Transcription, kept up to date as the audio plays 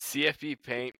CFB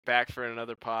Paint back for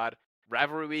another pod.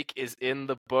 Rivalry week is in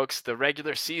the books. The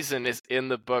regular season is in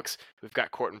the books. We've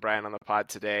got Cort and Bryan on the pod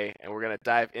today, and we're going to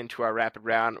dive into our rapid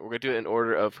round. We're going to do it in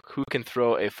order of who can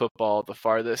throw a football the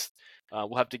farthest.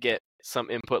 We'll have to get some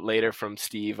input later from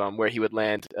Steve on where he would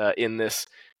land in this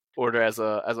order as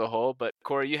a whole. But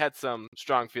Corey, you had some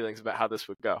strong feelings about how this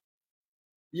would go.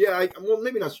 Yeah, well,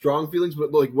 maybe not strong feelings,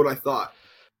 but like what I thought.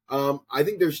 I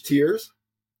think there's tiers.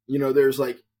 There's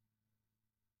like,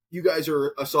 you guys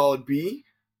are a solid B,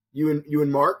 you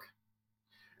and Mark,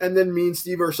 and then me and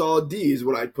Steve are a solid D is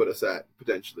what I'd put us at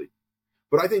potentially.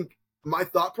 But I think my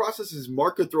thought process is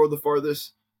Mark could throw the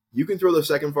farthest, you can throw the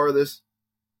second farthest,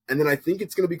 and then I think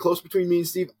it's going to be close between me and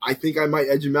Steve. I think I might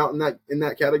edge him out in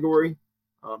that category.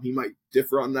 He might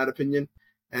differ on that opinion,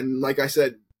 and like I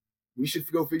said, we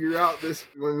should go figure out this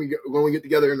when we get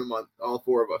together in a month, all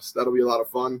four of us. That'll be a lot of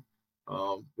fun.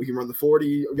 We can run the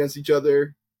 40 against each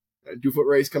other, do foot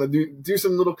race, kind of do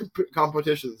some little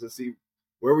competitions and see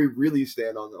where we really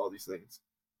stand on all these things.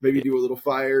 Maybe do a little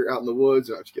fire out in the woods.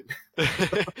 No, I'm just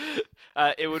kidding.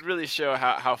 It would really show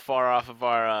how far off of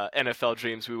our NFL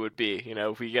dreams we would be.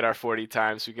 If we get our 40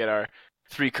 times, we get our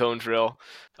 3-cone drill.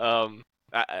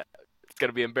 It's going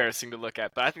to be embarrassing to look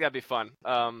at, but I think that'd be fun.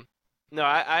 No,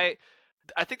 I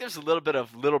think there's a little bit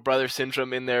of little brother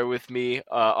syndrome in there with me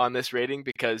on this rating,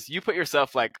 because you put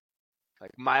yourself like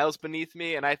miles beneath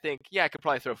me, and I think, I could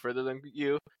probably throw further than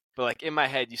you, but like in my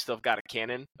head, you still have got a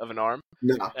cannon of an arm.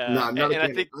 Not a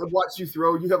cannon. I've watched you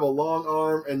throw. You have a long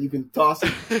arm, and you can toss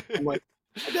it. I'm like,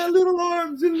 I got little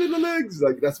arms and little legs.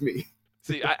 Like, that's me.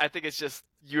 See, I think it's just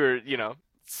you're,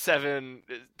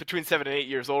 between 7 and 8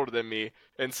 years older than me,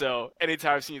 and so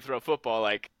anytime I've seen you throw a football,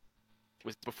 like,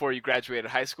 was before you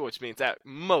graduated high school, which means at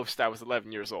most I was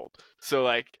 11 years old. So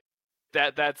like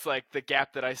that's like the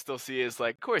gap that I still see is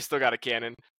like, Corey still got a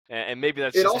cannon, and maybe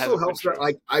that's it. Just also helps that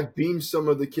like I beamed some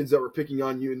of the kids that were picking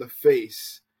on you in the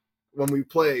face when we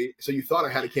play, so you thought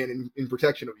I had a cannon in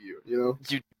protection of you.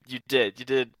 You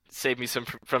did save me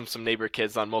from some neighbor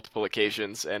kids on multiple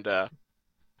occasions, and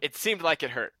it seemed like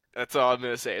it hurt. That's all I'm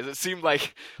gonna say. Is it seemed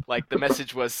like the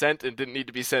message was sent and didn't need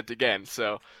to be sent again.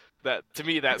 So. That to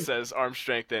me, that says arm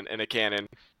strength and a cannon.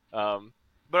 But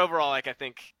overall, like, I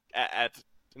think at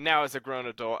now as a grown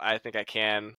adult, I think I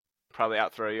can probably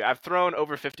outthrow you. I've thrown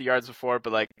over 50 yards before,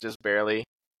 but like just barely.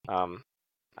 I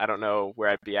don't know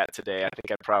where I'd be at today. I think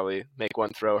I'd probably make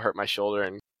one throw, hurt my shoulder,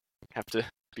 and have to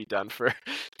be done for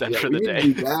the day. We need to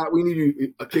do that. We need to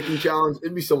do a kicking challenge.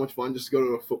 It'd be so much fun just to go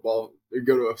to a football or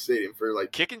go to a stadium for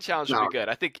like kicking challenge would be good.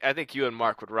 I think you and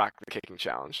Mark would rock the kicking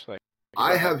challenge. Like.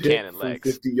 I have hit from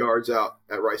 50 yards out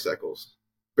at Rice Eccles,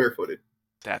 barefooted.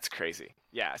 That's crazy.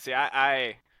 Yeah, see,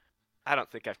 I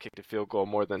don't think I've kicked a field goal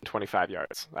more than 25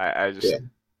 yards. I just,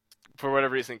 for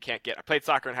whatever reason, can't get. I played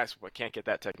soccer in high school, but can't get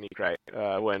that technique right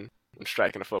when I'm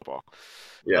striking a football.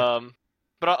 Yeah.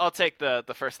 But I'll take the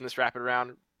first in this rapid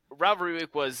round. Rivalry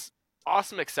week was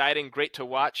awesome, exciting, great to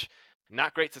watch.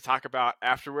 Not great to talk about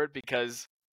afterward, because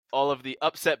all of the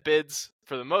upset bids,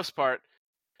 for the most part,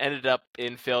 ended up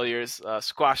in failures,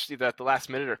 squashed either at the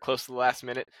last minute or close to the last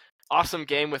minute. Awesome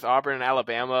game with Auburn and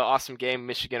Alabama. Awesome game,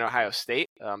 Michigan, Ohio State.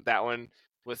 That one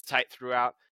was tight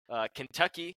throughout.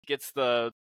 Kentucky gets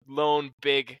the lone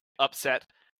big upset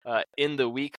in the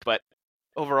week, but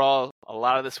overall, a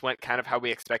lot of this went kind of how we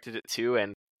expected it to,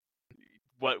 and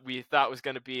what we thought was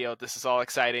going to be, this is all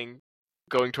exciting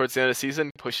going towards the end of the season,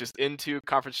 pushes into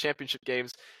conference championship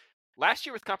games. Last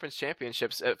year with conference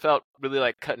championships, it felt really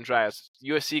like cut and dry. Is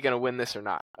USC going to win this or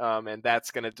not? And that's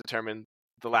going to determine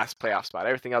the last playoff spot.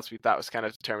 Everything else we thought was kind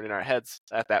of determined in our heads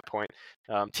at that point.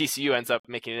 TCU ends up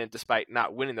making it in despite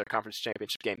not winning their conference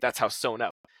championship game. That's how sewn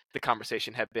up the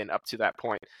conversation had been up to that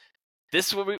point.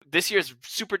 This year's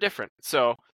super different.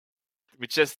 So we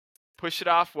just push it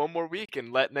off one more week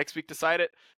and let next week decide it.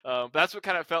 But that's what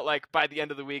kind of felt like by the end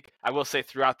of the week. I will say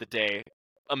throughout the day,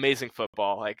 amazing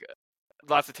football. Like,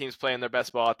 lots of teams playing their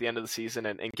best ball at the end of the season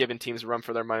and giving teams a run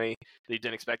for their money that you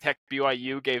didn't expect. Heck,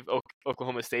 BYU gave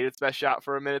Oklahoma State its best shot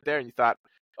for a minute there, and you thought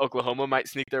Oklahoma might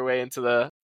sneak their way into the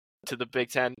Big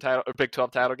 10 title or Big 12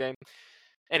 title game.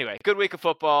 Anyway, good week of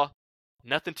football.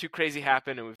 Nothing too crazy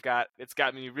happened, and it's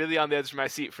got me really on the edge of my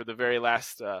seat for the very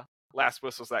last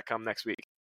whistles that come next week.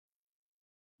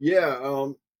 Yeah,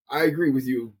 I agree with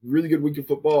you. Really good week of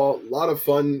football. A lot of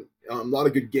fun. A lot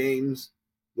of good games.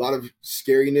 A lot of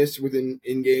scariness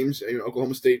in games.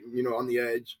 Oklahoma State, on the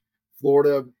edge.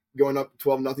 Florida going up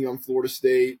 12-0 on Florida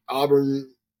State.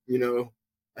 Auburn,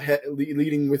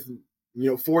 leading with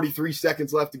 43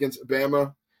 seconds left against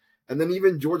Bama, and then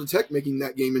even Georgia Tech making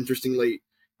that game interesting late.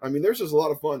 I mean, there's just a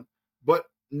lot of fun. But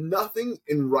nothing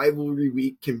in Rivalry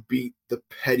Week can beat the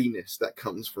pettiness that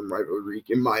comes from Rivalry Week,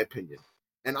 in my opinion.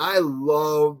 And I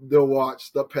love to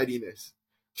watch the pettiness.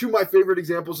 Two of my favorite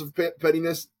examples of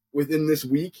pettiness within this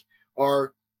week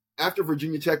are after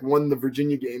Virginia Tech won the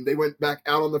Virginia game, they went back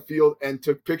out on the field and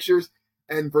took pictures.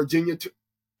 And Virginia,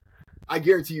 I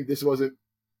guarantee you this wasn't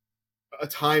a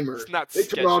timer. It's not they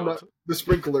turn on the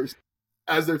sprinklers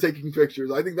as they're taking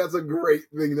pictures. I think that's a great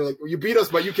thing. They're like, well, you beat us,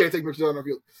 but you can't take pictures on our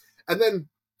field. And then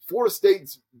Florida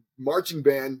State's marching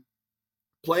band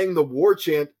playing the war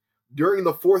chant during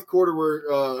the fourth quarter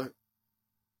where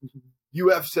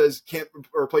UF says can't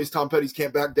or plays Tom Petty's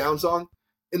 "Can't Back Down" song.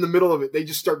 In the middle of it, they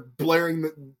just start blaring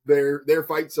their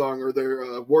fight song or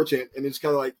their war chant, and it's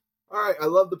kind of like, all right, I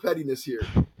love the pettiness here.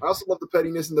 I also love the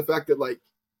pettiness in the fact that, like,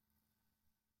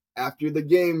 after the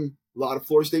game, a lot of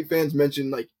Florida State fans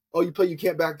mentioned, like, oh, you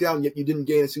can't back down, yet you didn't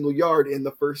gain a single yard in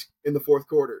the fourth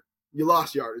quarter. You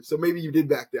lost yardage, so maybe you did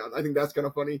back down. I think that's kind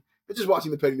of funny. But just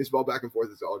watching the pettiness ball back and forth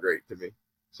is all great to me.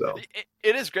 So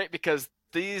it is great because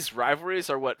these rivalries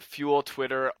are what fuel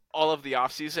Twitter all of the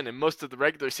offseason and most of the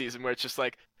regular season, where it's just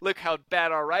like, look how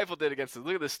bad our rival did against us.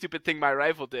 Look at the stupid thing my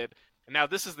rival did. And now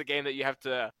this is the game that you have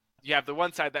the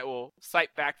one side that will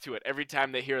cite back to it every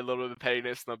time they hear a little bit of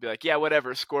pettiness, and they'll be like, yeah,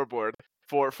 whatever, scoreboard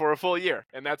for a full year.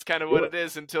 And that's kind of what it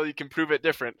is until you can prove it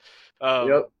different.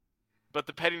 But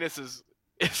the pettiness is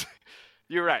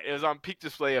you're right. It was on peak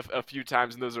display a few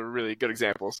times, and those are really good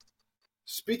examples.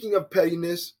 Speaking of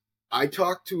pettiness, I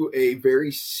talked to a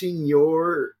very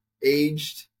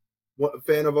senior-aged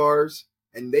fan of ours,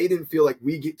 and they didn't feel like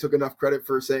we took enough credit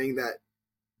for saying that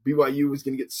BYU was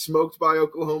going to get smoked by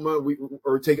Oklahoma. We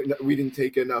didn't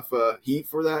take enough heat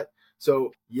for that.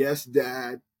 So, yes,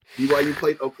 Dad, BYU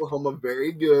played Oklahoma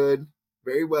very good,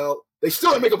 very well. They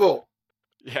still didn't make a bowl.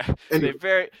 Yeah, and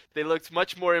they looked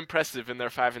much more impressive in their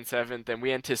 5-7 than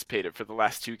we anticipated for the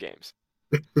last two games.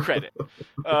 Credit.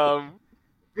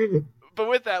 But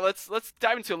with that, let's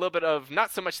dive into a little bit of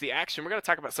not so much the action. We're going to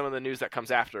talk about some of the news that comes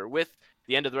after. With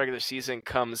the end of the regular season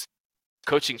comes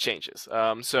coaching changes.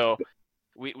 So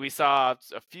we saw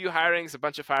a few hirings, a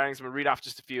bunch of firings. I'm going to read off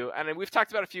just a few. And then we've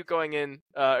talked about a few going in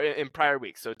prior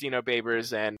weeks. So Dino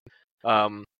Babers and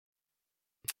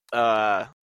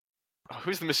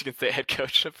who's the Michigan State head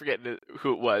coach? I'm forgetting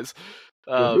who it was.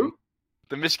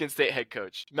 The Michigan State head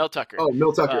coach, Mel Tucker. Oh,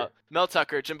 Mel Tucker. Mel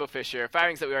Tucker, Jimbo Fisher.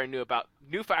 Firings that we already knew about.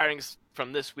 New firings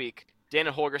from this week.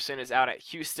 Dana Holgerson is out at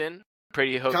Houston.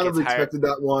 Brady Hoke kind of gets expected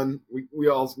hired. that one. We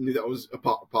all knew that was a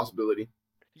possibility.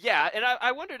 Yeah, and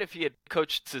I wondered if he had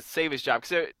coached to save his job,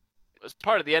 because it was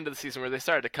part of the end of the season where they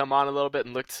started to come on a little bit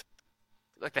and looked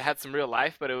like they had some real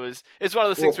life, but it's one of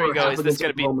those things where you go, is this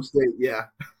going to be Oklahoma State? Yeah.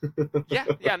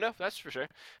 yeah, no, that's for sure.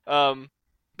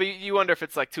 But you wonder if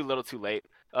it's like too little, too late.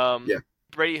 Yeah.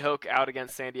 Brady Hoke out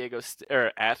against at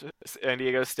San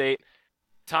Diego State.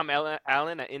 Tom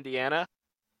Allen at Indiana,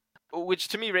 which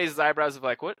to me raises eyebrows of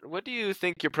like, what do you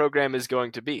think your program is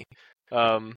going to be?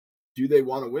 Do they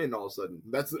want to win all of a sudden?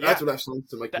 That's what that sounds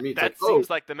to like to me. That seems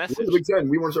like the message. The Big Ten,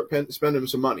 we want to start spending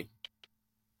some money.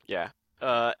 Yeah.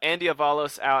 Andy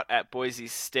Avalos out at Boise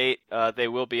State. They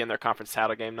will be in their conference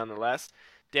title game nonetheless.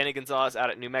 Danny Gonzalez out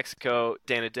at New Mexico.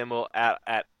 Dana Dimel out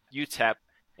at UTEP.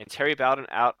 And Terry Bowden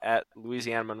out at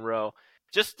Louisiana Monroe.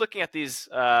 Just looking at these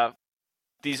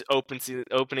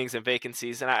openings and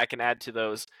vacancies, and I can add to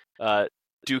those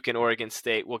Duke and Oregon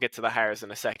State. We'll get to the hires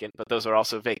in a second, but those are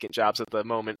also vacant jobs at the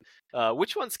moment.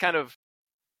 Which ones kind of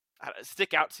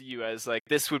stick out to you as like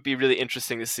this would be really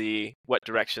interesting to see what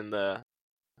direction the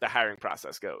hiring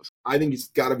process goes? I think it's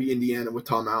got to be Indiana with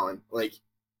Tom Allen. Like,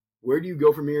 where do you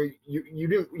go from here? You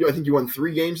didn't. I think you won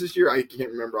 3 games this year. I can't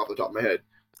remember off the top of my head.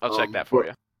 I'll check that for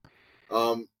you.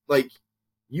 Like,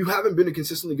 you haven't been a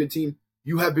consistently good team.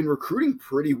 You have been recruiting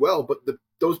pretty well, but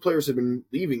those players have been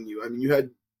leaving you. I mean, you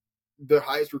had the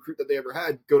highest recruit that they ever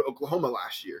had go to Oklahoma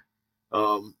last year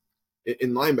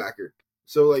in linebacker.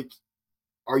 So, like,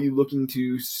 are you looking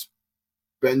to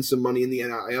spend some money in the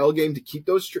NIL game to keep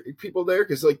those people there?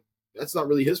 Because, like, that's not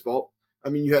really his fault. I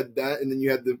mean, you had that, and then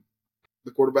you had the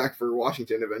quarterback for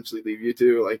Washington eventually leave you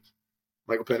too, like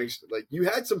Michael Penix. Like, you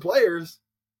had some players,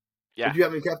 but you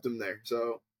haven't kept them there.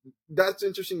 So that's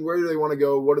interesting. Where do they want to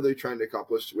go? What are they trying to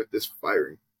accomplish with this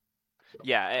firing?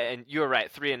 Yeah, and you're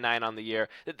right, 3-9 on the year.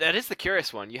 That is the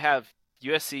curious one. You have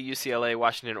USC, UCLA,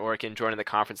 Washington, Oregon joining the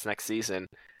conference next season.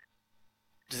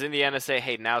 Does Indiana say,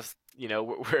 "Hey, now's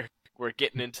we're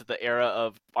getting into the era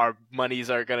of our monies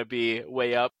are going to be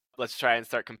way up. Let's try and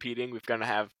start competing. We're going to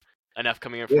have enough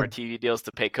coming in from our TV deals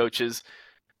to pay coaches.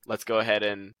 Let's go ahead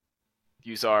and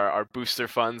use our booster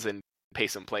funds and pay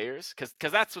some players,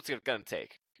 because that's what's going to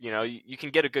take. You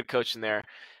can get a good coach in there,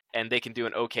 and they can do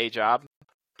an okay job,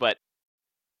 but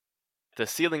the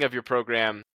ceiling of your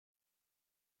program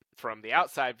from the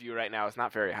outside view right now is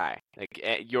not very high. Like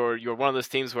you're one of those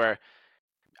teams where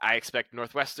I expect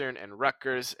Northwestern and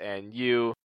Rutgers and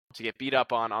you to get beat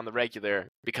up on the regular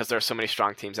because there are so many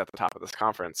strong teams at the top of this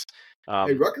conference.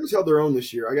 Hey, Rutgers held their own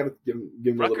this year. I got to give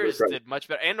them a little bit of Rutgers credit. did much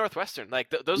better, and Northwestern. Like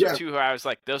those are two who I was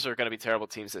like, those are going to be terrible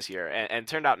teams this year, and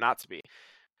turned out not to be.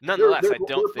 Nonetheless, they're I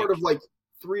don't think part of like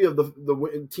 3 of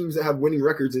the teams that have winning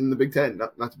records in the Big Ten.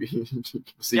 Not to be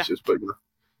facetious, but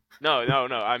No.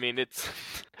 I mean, it's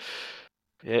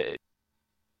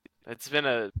been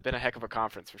a heck of a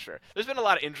conference for sure. There's been a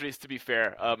lot of injuries, to be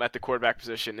fair, at the quarterback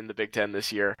position in the Big Ten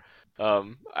this year. For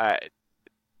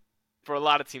a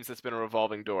lot of teams, that's been a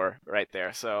revolving door right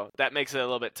there. So that makes it a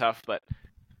little bit tough. But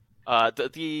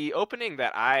the opening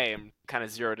that I am kind of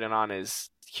zeroed in on is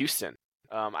Houston.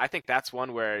 I think that's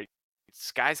one where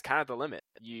sky's kind of the limit.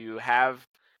 You have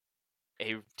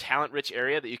a talent-rich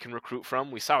area that you can recruit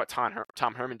from. We saw what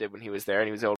Tom Herman did when he was there, and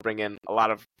he was able to bring in a lot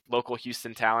of local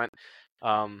Houston talent.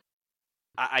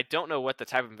 I don't know what the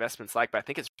type of investment's like, but I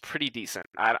think it's pretty decent.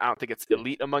 I don't think it's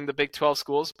elite among the Big 12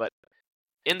 schools, but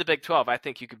in the Big 12, I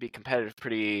think you could be competitive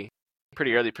pretty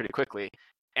early, pretty quickly.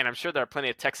 And I'm sure there are plenty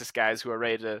of Texas guys who are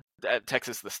ready to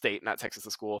Texas the state, not Texas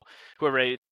the school, who are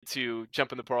ready to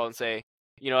jump in the portal and say,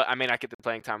 I may not get the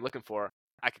playing time I'm looking for.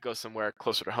 I could go somewhere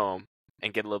closer to home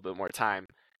and get a little bit more time.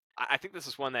 I think this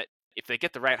is one that if they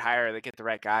get the right hire, they get the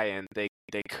right guy in, they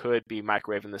could be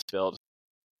microwaving this field,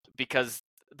 because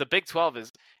the Big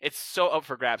 12 it's so up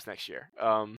for grabs next year.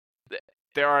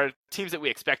 There are teams that we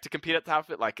expect to compete at the top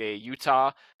of it, like a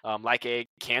Utah, like a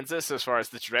Kansas, as far as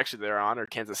the direction they're on, or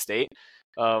Kansas State.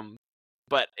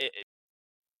 But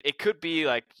it could be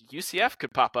like UCF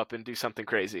could pop up and do something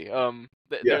crazy.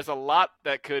 There's a lot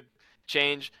that could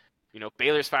change.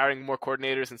 Baylor's firing more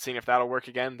coordinators and seeing if that'll work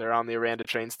again. They're on the Aranda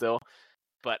train still.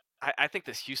 But I think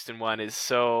this Houston one is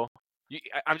so...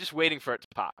 I'm just waiting for it to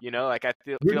pop, Like I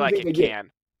feel like it can.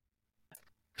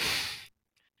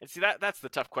 And see, that's the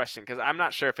tough question, because I'm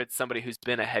not sure if it's somebody who's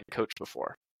been a head coach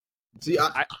before. See,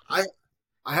 I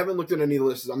haven't looked at any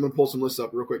lists. I'm going to pull some lists up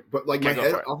real quick. But like my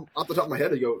head, off the top of my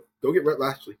head, I go get Rhett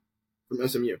Lashley from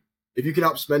SMU. If you can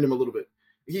outspend him a little bit.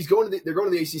 They're going to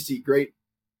the ACC, great.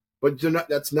 But they're not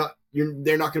going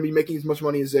to be making as much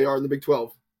money as they are in the Big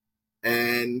 12.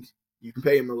 And you can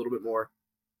pay him a little bit more.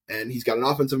 And he's got an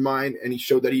offensive mind, and he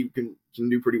showed that he can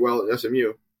do pretty well at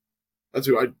SMU. That's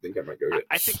who I think I might go get.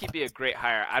 I think he'd be a great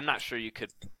hire. I'm not sure you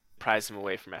could prize him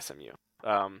away from SMU.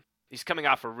 He's coming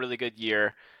off a really good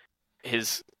year.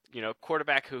 His,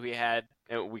 quarterback who he had,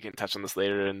 and we can touch on this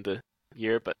later in the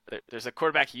year, but there's a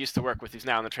quarterback he used to work with who's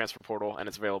now in the transfer portal and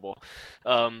it's available.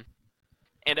 And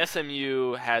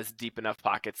SMU has deep enough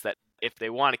pockets that if they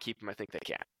want to keep him, I think they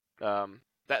can.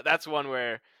 That's one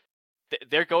where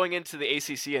they're going into the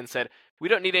ACC and said, we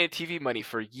don't need any TV money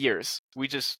for years. We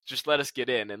just let us get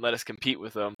in and let us compete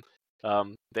with them.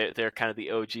 They're kind of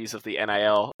the OGs of the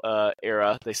NIL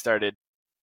era. They started,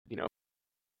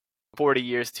 40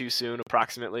 years too soon,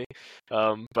 approximately.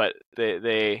 But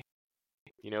they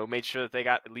made sure that they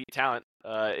got elite talent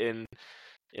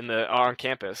on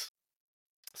campus.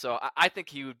 So I think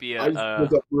he would be I just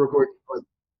looked up real quick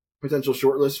potential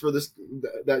shortlist for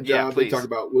that job. Yeah, they talk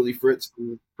about Willie Fritz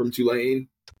from Tulane,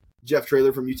 Jeff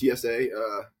Traylor from UTSA,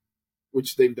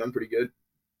 which they've done pretty good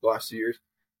the last 2 years.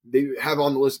 They have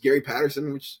on the list Gary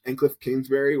Patterson, and Cliff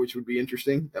Kingsbury, which would be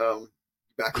interesting.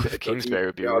 Cliff Kingsbury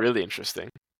would be really interesting.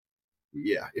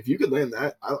 Yeah, if you could land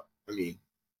that, I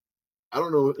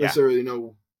don't necessarily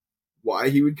know why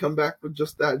he would come back with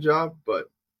just that job, but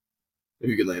if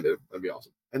you could land it, that'd be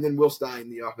awesome. And then Will Stein,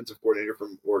 the offensive coordinator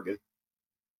from Oregon.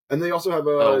 And they also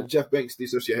have Jeff Banks, the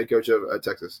associate head coach of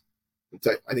Texas.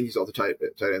 I think he's also tight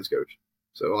ends coach.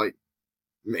 So,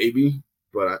 maybe,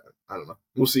 but I don't know.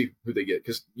 We'll see who they get,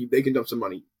 because they can dump some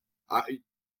money. I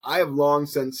have long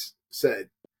since said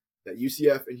that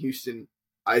UCF and Houston,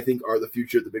 I think, are the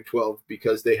future of the Big 12,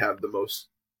 because they have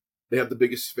the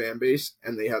biggest fan base,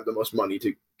 and they have the most money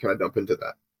to kind of dump into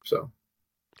that. So,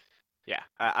 yeah,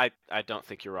 I don't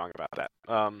think you're wrong about that.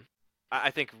 I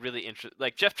think really interesting.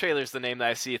 Like, Jeff Traylor's the name that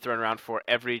I see thrown around for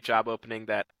every job opening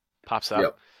that pops up.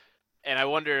 Yep. And I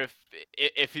wonder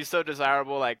if he's so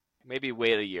desirable, maybe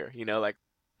wait a year,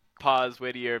 pause,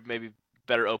 wait a year, maybe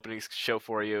better openings show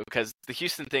for you. Because the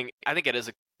Houston thing, I think it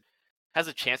has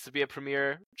a chance to be a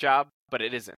premier job, but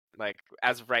it isn't.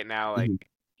 As of right now,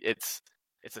 it's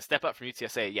a step up from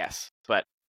UTSA, yes, but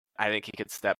I think he could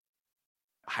step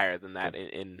higher than that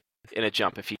in a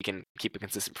jump if he can keep a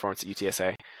consistent performance at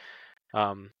UTSA.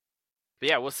 But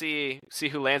yeah, we'll see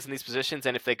who lands in these positions,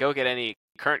 and if they go get any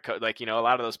current coach, like, a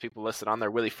lot of those people listed on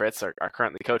there, Willie Fritz are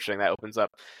currently coaching. That opens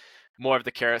up more of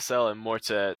the carousel and more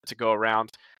to go around.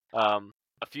 A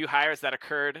few hires that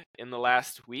occurred in the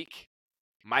last week.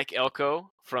 Mike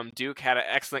Elko from Duke had an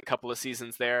excellent couple of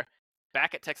seasons there.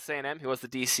 Back at Texas A&M, he was the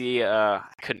DC. I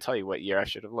couldn't tell you what year. I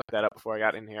should have looked that up before I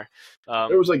got in here.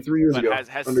 It was like 3 years but ago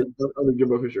has under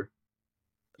Jimbo Fisher.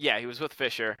 Yeah, he was with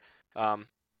Fisher.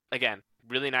 Again,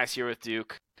 really nice year with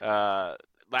Duke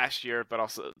last year, but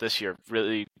also this year,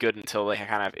 really good until they kind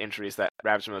of have injuries that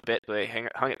ravaged them a bit, but they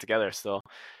hung it together still.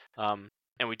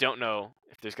 And we don't know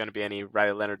if there's going to be any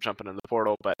Riley Leonard jumping in the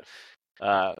portal, but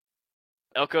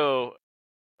Elko,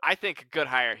 I think, a good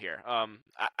hire here.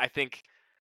 I think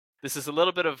this is a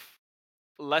little bit of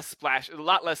a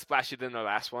lot less splashy than the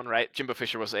last one, right? Jimbo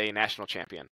Fisher was a national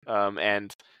champion,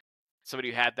 and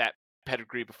somebody who had that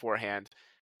pedigree beforehand.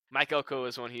 Mike Elko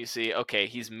is one who you see, okay,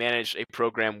 he's managed a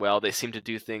program well. They seem to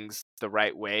do things the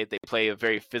right way. They play a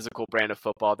very physical brand of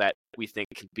football that we think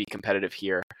can be competitive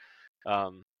here.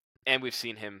 And we've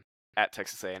seen him at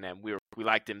Texas A&M. We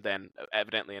liked him then,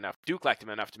 evidently enough. Duke liked him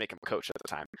enough to make him coach at the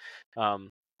time.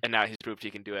 And now he's proved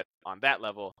he can do it on that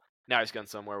level. Now he's gone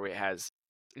somewhere where he has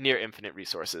near infinite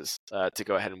resources to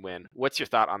go ahead and win. What's your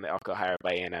thought on the Elko hire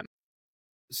by A&M?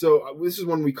 So this is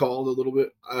one we called a little bit.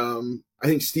 I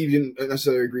think Steve didn't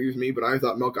necessarily agree with me, but I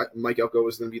thought Mike Elko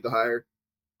was going to be the hire.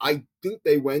 I think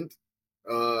they went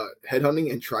headhunting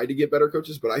and tried to get better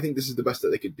coaches, but I think this is the best that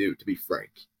they could do, to be frank.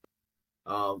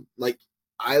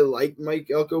 I like Mike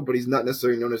Elko, but he's not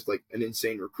necessarily known as like an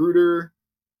insane recruiter.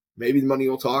 Maybe the money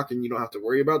will talk, and you don't have to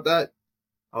worry about that.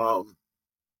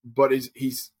 But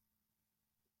he's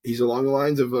along the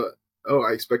lines of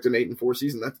I expect an 8-4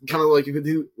 season. That's kind of like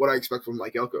what I expect from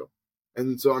Mike Elko.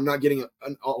 And so I'm not getting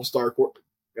an all-star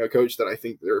coach that I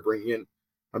think they're bringing in.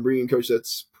 I'm bringing a coach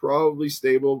that's probably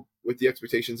stable with the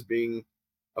expectations being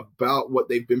about what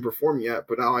they've been performing at,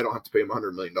 but now I don't have to pay him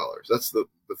 $100 million. That's the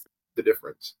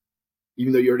difference.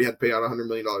 Even though you already had to pay out $100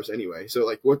 million anyway. So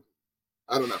what?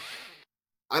 I don't know.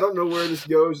 I don't know where this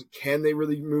goes. Can they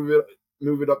really move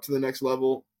it up to the next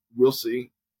level? We'll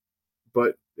see.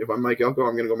 But if I'm Mike Elko,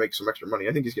 I'm going to go make some extra money.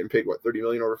 I think he's getting paid, $30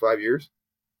 million over 5 years?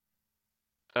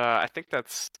 I think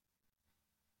that's...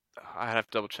 I'd have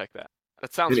to double check that.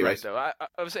 That sounds right, though. I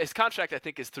would say his contract, I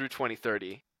think, is through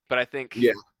 2030. But I think...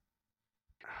 Yeah.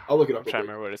 I'll look it up. I'm trying to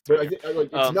remember what it's. But I think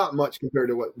it's not much compared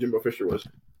to what Jimbo Fisher was.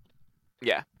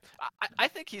 Yeah. I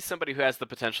think he's somebody who has the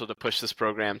potential to push this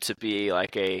program to be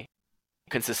like a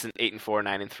consistent 8-4,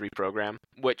 9-3 program,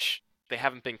 which they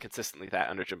haven't been consistently that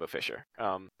under Jimbo Fisher.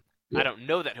 I don't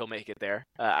know that he'll make it there.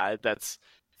 That's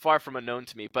far from unknown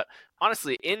to me. But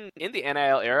honestly, in the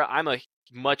NIL era, I'm a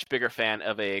much bigger fan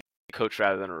of a coach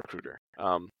rather than a recruiter.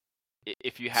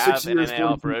 If you have an NIL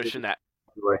operation that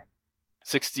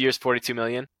 6 years, $42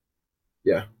 million.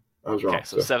 Yeah, I was wrong. Okay,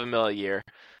 so $7 million a year.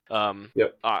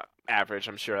 Yep. Average.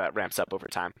 I'm sure that ramps up over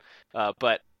time.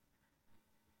 But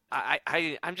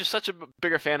I'm just such a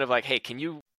bigger fan of hey, can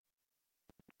you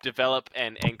develop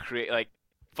and create,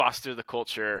 foster the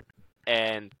culture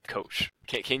and coach?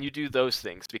 Can you do those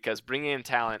things? Because bringing in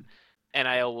talent,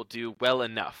 NIL will do well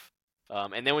enough.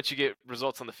 And then once you get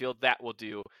results on the field, that will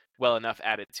do well enough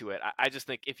added to it. I just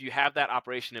think if you have that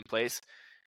operation in place,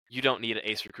 you don't need an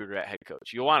ace recruiter at head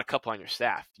coach. You'll want a couple on your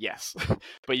staff, yes,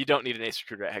 but you don't need an ace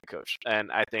recruiter at head coach.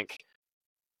 And I think,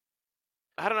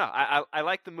 I don't know, I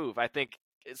like the move. I think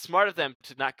it's smart of them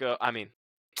to not go, I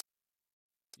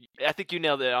think you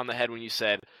nailed it on the head when you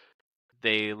said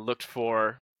they looked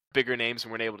for bigger names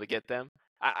and weren't able to get them.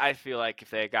 I feel like if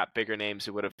they had got bigger names,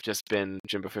 it would have just been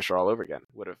Jimbo Fisher all over again.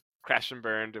 Would have crashed and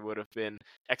burned. It would have been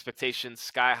expectations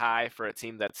sky high for a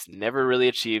team that's never really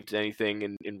achieved anything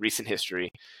in recent history.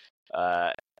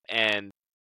 And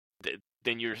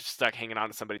then you're stuck hanging on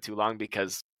to somebody too long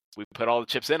because we put all the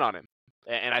chips in on him.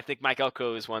 And I think Mike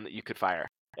Elko is one that you could fire.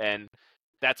 And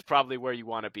that's probably where you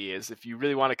want to be, is if you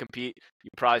really want to compete,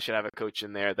 you probably should have a coach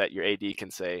in there that your AD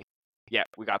can say, yeah,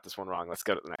 we got this one wrong. Let's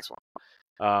go to the next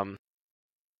one.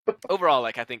 Overall,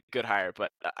 I think good hire, but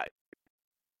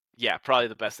yeah, probably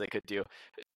the best they could do.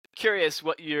 Curious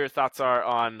what your thoughts are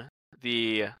on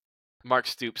the Mark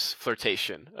Stoops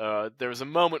flirtation. There was a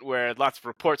moment where lots of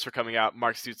reports were coming out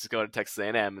Mark Stoops is going to Texas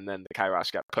A&M, and then the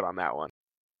kibosh got put on that one.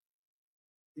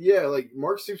 Yeah,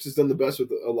 Mark Stoops has done the best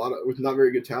with with not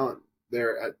very good talent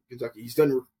there at Kentucky. He's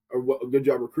done a good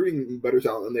job recruiting better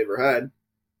talent than they ever had.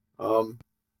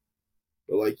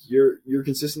 But you're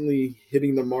consistently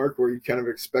hitting the mark where you kind of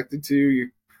expected to.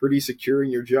 You're pretty secure in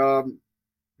your job.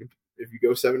 If you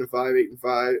go 7-5,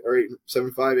 8-5, or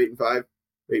 7-5,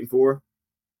 8-5,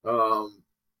 8-4,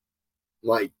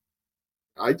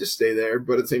 I'd just stay there.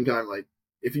 But at the same time, like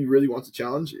if he really wants a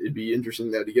challenge, it'd be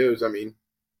interesting that he goes. I mean,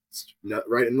 it's not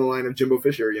right in the line of Jimbo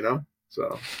Fisher, you know.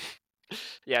 So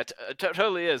Yeah,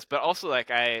 totally is. But also,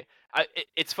 like,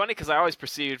 it's funny because I always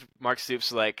perceived Mark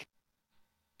Stoops like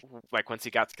once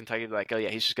he got to Kentucky, like, oh yeah,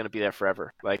 he's just going to be there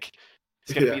forever. Like,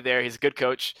 he's going to yeah, be there. He's a good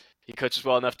coach. He coaches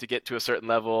well enough to get to a certain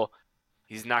level.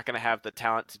 He's not going to have the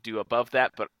talent to do above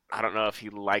that, but I don't know if he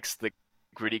likes the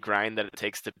gritty grind that it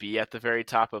takes to be at the very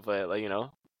top of the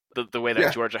way that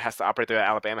yeah, Georgia has to operate, the way that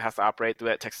Alabama has to operate, the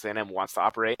way that Texas A&M wants to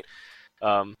operate.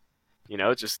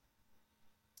 Just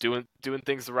doing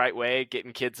things the right way,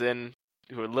 getting kids in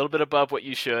who are a little bit above what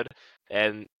you should,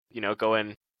 and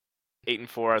going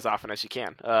 8-4 as often as you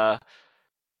can.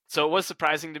 So it was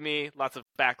surprising to me. Lots of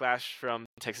backlash from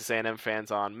Texas A&M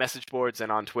fans on message boards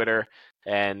and on Twitter,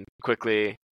 and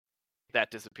quickly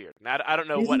that disappeared. And I don't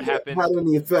know do you what think that happened. had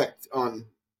any effect on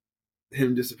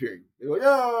him disappearing? You're like,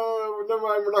 oh, never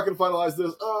mind, we're not going to finalize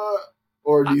this.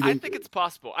 Or do you I think? think it's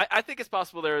possible. I think it's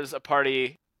possible there was a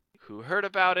party who heard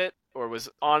about it or was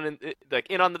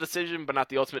in on the decision, but not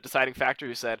the ultimate deciding factor,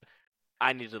 who said,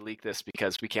 I need to leak this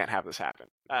because we can't have this happen.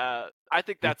 I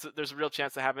think there's a real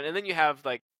chance to happen. And then you have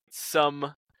like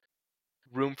some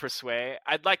room for sway.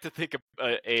 I'd like to think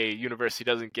a university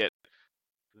doesn't get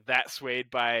that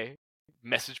swayed by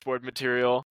message board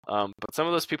material. But some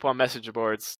of those people on message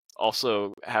boards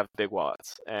also have big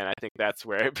wallets, and I think that's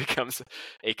where it becomes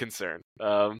a concern.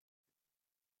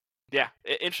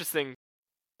 Interesting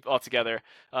altogether.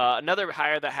 Another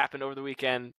hire that happened over the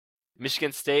weekend.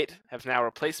 Michigan State have now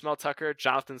replaced Mel Tucker.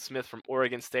 Jonathan Smith from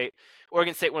Oregon State.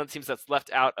 Oregon State, one of the teams that's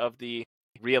left out of the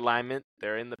realignment.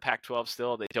 They're in the Pac-12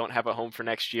 still. They don't have a home for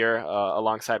next year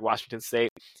alongside Washington State.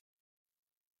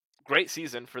 Great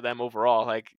season for them overall.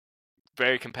 Like,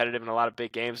 very competitive in a lot of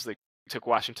big games. They took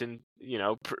Washington,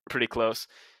 pretty close.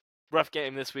 Rough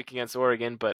game this week against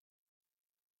Oregon, but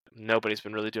nobody's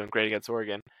been really doing great against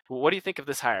Oregon. What do you think of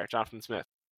this hire, Jonathan Smith?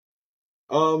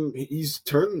 He's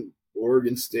turned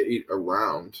Oregon State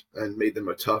around and made them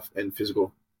a tough and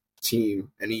physical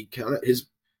team, and he kind of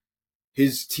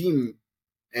his team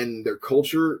and their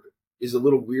culture is a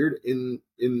little weird in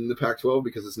the Pac-12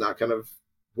 because it's not kind of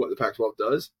what the Pac-12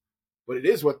 does, but it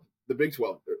is what the Big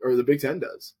 12 or the Big 10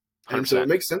 does, and 100%. so it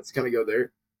makes sense to kind of go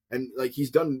there. And like he's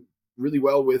done really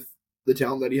well with the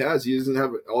talent that he has. He doesn't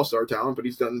have all-star talent, but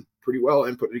he's done pretty well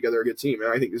and put together a good team.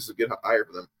 And I think this is a good hire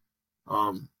for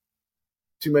them.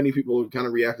 Too many people kind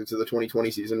of reacted to the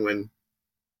 2020 season when,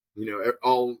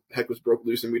 all heck was broke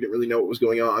loose and we didn't really know what was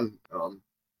going on.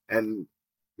 And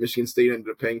Michigan State ended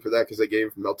up paying for that because they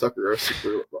gave Mel Tucker a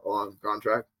super long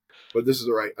contract. But this is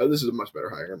this is a much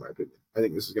better hire in my opinion. I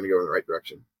think this is going to go in the right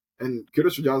direction. And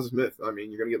kudos for Jonathan Smith. I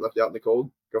mean, you're going to get left out in the cold.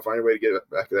 Go find a way to get it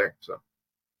back there. So.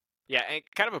 Yeah, and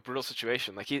kind of a brutal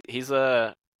situation. Like he's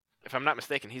if I'm not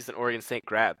mistaken, he's an Oregon State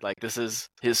grad. Like, this is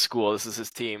his school, this is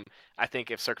his team. I think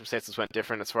if circumstances went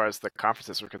different as far as the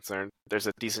conferences were concerned, there's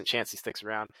a decent chance he sticks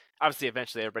around. Obviously,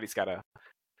 eventually, everybody's got a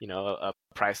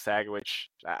price tag, which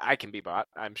I can be bought.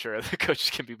 I'm sure the coaches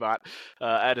can be bought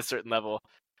at a certain level.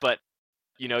 But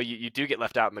you do get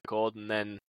left out in the cold, and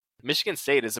then Michigan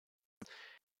State is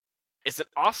an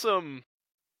awesome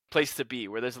place to be,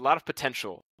 where there's a lot of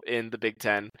potential in the Big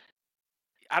Ten.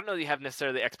 I don't know that you have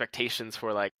necessarily expectations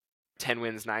for like 10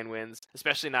 wins, 9 wins,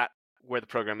 especially not where the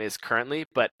program is currently,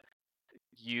 but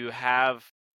you have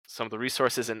some of the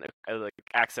resources and like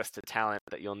access to talent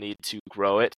that you'll need to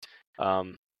grow it.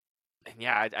 And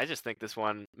yeah, I just think this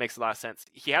one makes a lot of sense.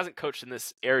 He hasn't coached in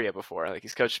this area before. Like,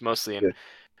 he's coached mostly in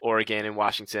Oregon and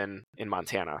Washington, in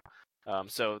Montana.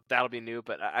 So that'll be new,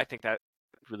 but I think that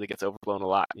really gets overblown a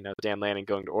lot. Dan Lanning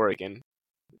going to Oregon,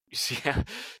 you see,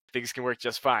 things can work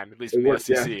just fine, at least in the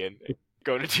SEC, and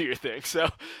going to do your thing. So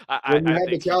I think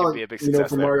he can be a big success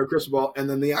for there. Mario Cristobal, and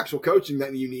then the actual coaching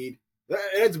that you need, that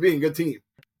ends up being a good team.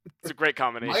 It's a great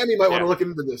combination. Miami might want to look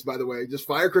into this, by the way. Just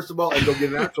fire Cristobal and go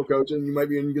get an actual coach, and you might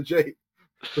be in good shape.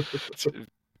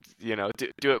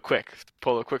 Do it quick.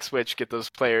 Pull a quick switch, get those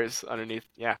players underneath.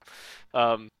 Yeah.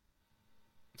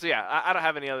 So yeah, I don't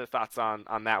have any other thoughts on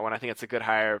that one. I think it's a good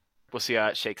hire. We'll see how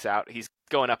it shakes out. He's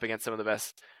going up against some of the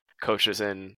best coaches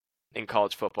in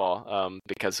college football,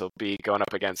 because he'll be going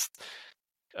up against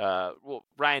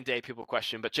Ryan Day, people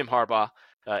question, but Jim Harbaugh,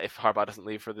 if Harbaugh doesn't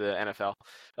leave for the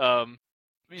NFL.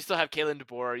 You still have Kalen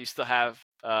DeBoer, you still have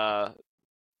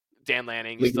Dan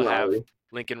Lanning, you still have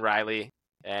Lincoln Riley,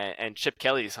 and Chip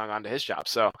Kelly's hung on to his job.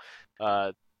 So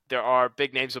there are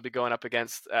big names he'll be going up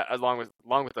against, along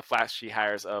with the flashy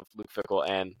hires of Luke Fickell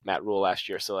and Matt Rule last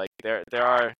year. So like there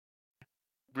are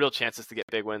real chances to get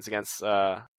big wins against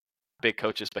big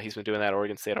coaches, but he's been doing that at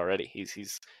Oregon State already.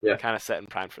 He's kind of set and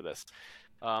primed for this.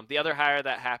 The other hire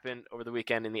that happened over the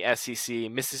weekend in the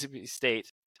SEC, Mississippi State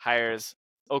hires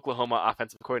Oklahoma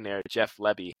offensive coordinator Jeff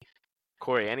Lebby.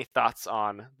 Corey, any thoughts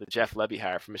on the Jeff Lebby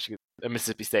hire from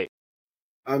Mississippi State?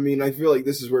 I mean, I feel like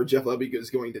this is where Jeff Lebby is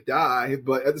going to die,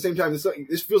 but at the same time,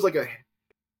 this feels like a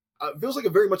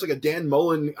very much like a Dan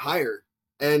Mullen hire,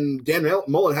 and Dan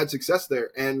Mullen had success there,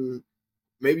 and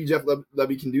maybe Jeff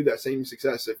Lebby can do that same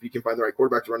success if he can find the right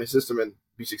quarterback to run his system and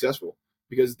be successful,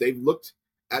 because they've looked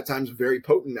at times very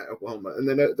potent at Oklahoma, and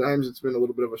then at times it's been a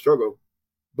little bit of a struggle,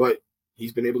 but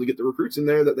he's been able to get the recruits in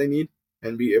there that they need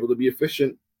and be able to be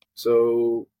efficient.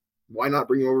 So why not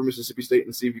bring him over to Mississippi State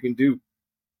and see if you can do,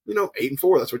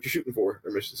 8-4? That's what you're shooting for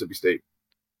at Mississippi State.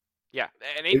 Yeah,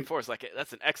 and 8-4 is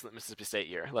that's an excellent Mississippi State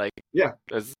year. Yeah,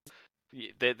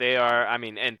 they are. I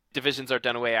mean, and divisions are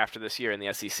done away after this year in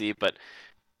the SEC. But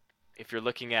if you're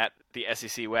looking at the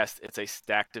SEC West, it's a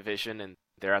stacked division, and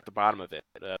they're at the bottom of it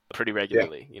pretty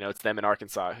regularly. Yeah. It's them and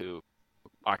Arkansas who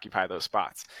occupy those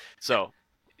spots. So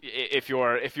if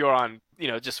you're on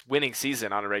just winning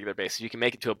season on a regular basis, you can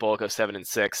make it to a bowl, go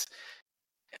 7-6.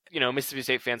 Mississippi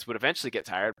State fans would eventually get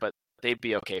tired, but they'd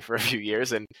be okay for a few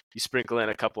years. And you sprinkle in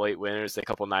a couple 8 winners, a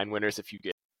couple 9 winners if you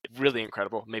get really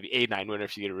incredible, maybe a 9 winner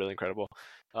if you get a really incredible.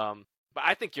 But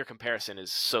I think your comparison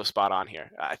is so spot on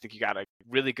here. I think you got a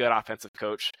really good offensive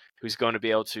coach who's going to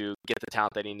be able to get the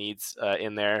talent that he needs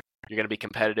in there. You're going to be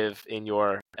competitive in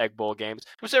your Egg Bowl games,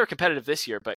 which they were competitive this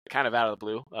year, but kind of out of the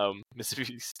blue.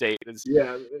 Mississippi State is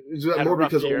is that more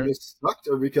because Ole Miss sucked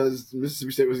or because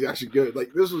Mississippi State was actually good?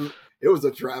 It was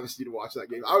a travesty to watch that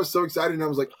game. I was so excited, and I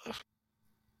was like,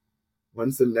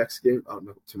 when's the next game? Oh,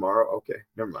 no, tomorrow? Okay,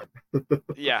 never mind.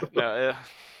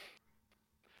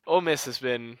 Ole Miss has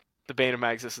been the bane of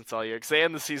my existence all year because they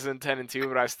end the season 10-2,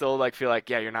 but I still feel like,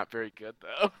 yeah, you're not very good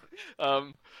though.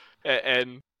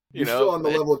 And you're still on the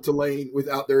level of Tulane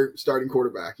without their starting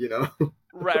quarterback,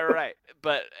 Right.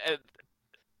 But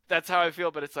that's how I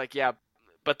feel. But it's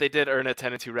but they did earn a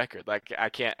 10-2 record. I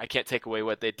can't take away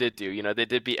what they did do. They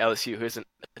did beat LSU, who isn't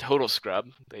a total scrub.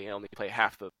 They only play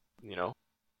half the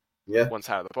one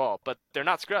side of the ball, but they're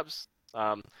not scrubs.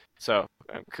 So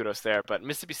kudos there. But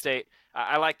Mississippi State,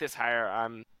 I like this hire.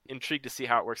 I'm intrigued to see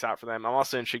how it works out for them. I'm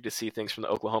also intrigued to see things from the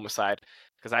Oklahoma side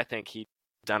because I think he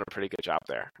done a pretty good job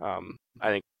there. I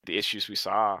think the issues we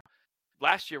saw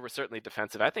last year were certainly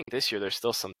defensive. I think this year there's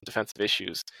still some defensive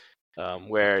issues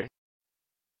where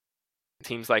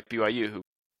teams like BYU, who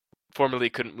formerly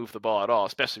couldn't move the ball at all,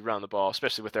 especially run the ball,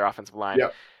 especially with their offensive line,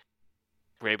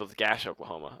 were able to gash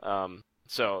Oklahoma.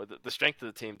 So the strength of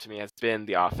the team to me has been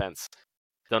the offense.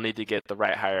 They'll need to get the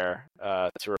right hire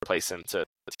to replace him to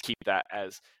keep that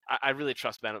as I really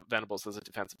trust Venables as a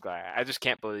defensive guy. I just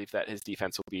can't believe that his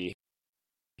defense will be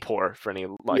poor for any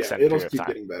extended period of time. It'll keep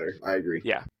getting better. I agree.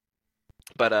 Yeah,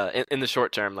 but in the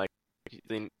short term,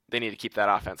 they need to keep that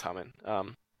offense humming.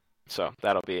 So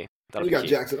that'll be. You got key.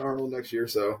 Jackson Arnold next year,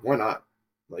 so why not?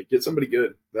 Get somebody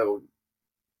good. That'll.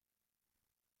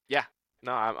 Yeah,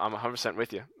 no, I'm 100%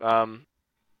 with you.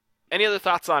 Any other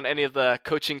thoughts on any of the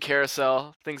coaching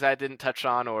carousel things I didn't touch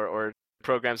on, or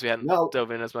programs we hadn't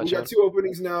dove in as much? We got 2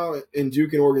 openings now in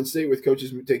Duke and Oregon State with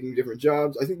coaches taking different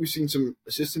jobs. I think we've seen some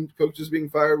assistant coaches being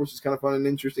fired, which is kind of fun and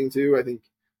interesting too. I think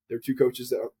there are 2 coaches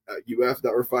that at UF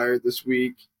that were fired this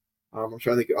week. I'm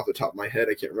trying to think off the top of my head.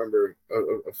 I can't remember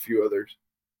a few others.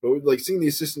 But seeing the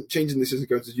assistant changing the assistant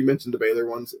coaches, you mentioned the Baylor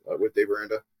ones with Dave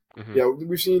Aranda. Mm-hmm. Yeah,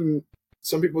 we've seen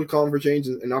some people calling for change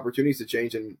and opportunities to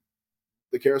change, and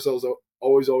the carousel is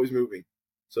always moving.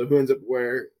 So who ends up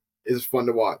where is fun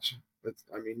to watch.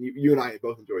 You and I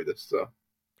both enjoy this. So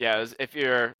yeah, if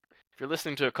you're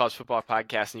listening to a college football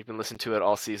podcast and you've been listening to it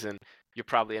all season, you're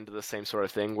probably into the same sort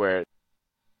of thing where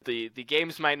the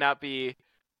games might not be.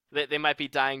 They might be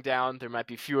dying down. There might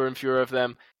be fewer and fewer of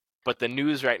them. But the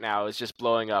news right now is just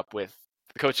blowing up with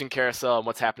the coaching carousel and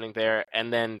what's happening there.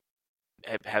 And then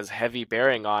it has heavy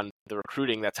bearing on the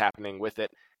recruiting that's happening with it,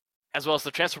 as well as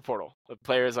the transfer portal. The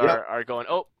players are going,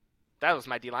 oh, that was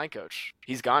my D-line coach.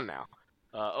 He's gone now.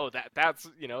 That's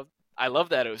I love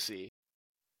that OC.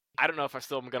 I don't know if I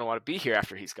still am going to want to be here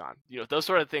after he's gone. Those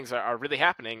sort of things are really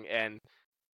happening, and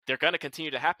they're going to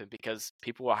continue to happen because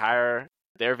people will hire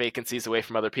their vacancies away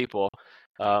from other people.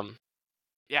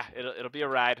 It'll be a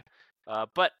ride.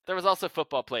 But there was also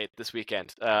football played this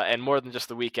weekend, and more than just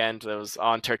the weekend. It was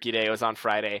on Turkey Day. It was on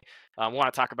Friday. I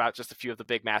want to talk about just a few of the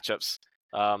big matchups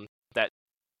that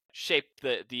shape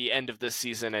the end of this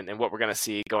season and what we're going to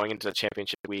see going into the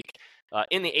championship week.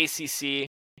 In the ACC,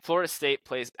 Florida State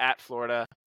plays at Florida.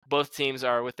 Both teams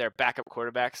are with their backup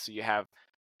quarterbacks. So you have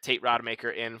Tate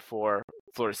Rodemaker in for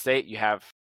Florida State. You have,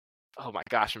 oh my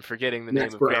gosh, I'm forgetting the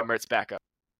name of Graham Mertz's backup.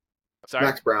 Sorry?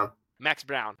 Max Brown. Max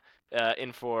Brown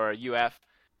in for UF.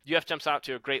 UF jumps out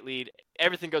to a great lead.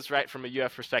 Everything goes right from a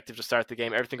UF perspective to start the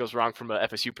game. Everything goes wrong from a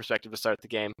FSU perspective to start the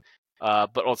game.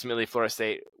 But ultimately, Florida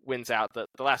State wins out. The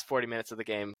last 40 minutes of the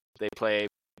game, they play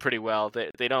pretty well.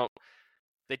 They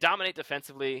dominate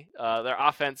defensively. Their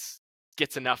offense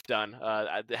gets enough done.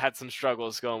 They had some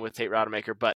struggles going with Tate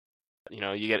Rodemaker, but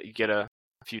you get a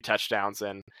few touchdowns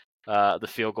and the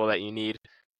field goal that you need.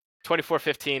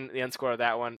 24-15, the end score of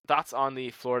that one. Thoughts on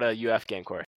the Florida UF game,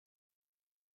 Corey?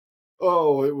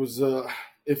 Oh, it was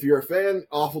if you're a fan,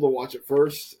 awful to watch at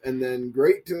first, and then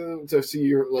great to see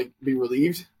you be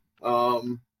relieved.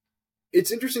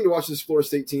 It's interesting to watch this Florida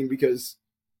State team because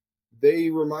they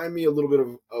remind me a little bit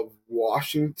of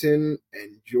Washington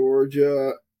and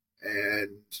Georgia,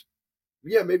 and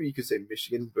yeah, maybe you could say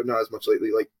Michigan, but not as much lately.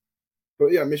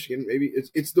 But yeah, Michigan. Maybe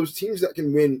it's those teams that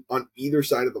can win on either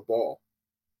side of the ball,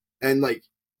 and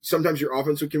sometimes your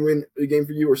offense can win the game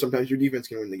for you, or sometimes your defense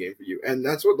can win the game for you, and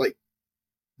that's what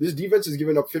this defense has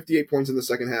given up 58 points in the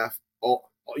second half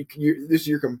this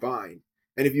year combined.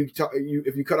 And if you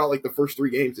cut out the first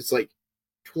 3 games, it's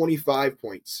 25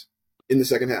 points in the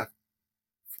second half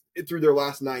through their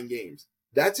last 9 games.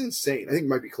 That's insane. I think it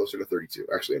might be closer to 32,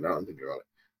 actually, now I'm thinking about it.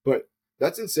 But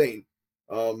that's insane,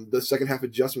 the second half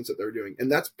adjustments that they're doing.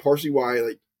 And that's partially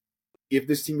why, if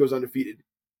this team goes undefeated,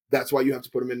 that's why you have to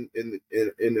put them in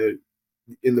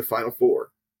the Final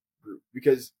Four group.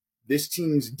 Because this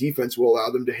team's defense will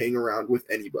allow them to hang around with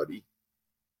anybody.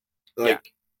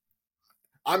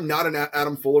 I'm not an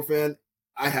Adam Fuller fan.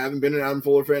 I haven't been an Adam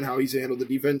Fuller fan, how he's handled the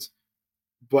defense,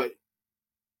 but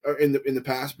in the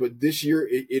past. But this year,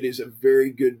 it is a very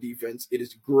good defense. It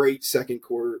is great second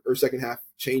half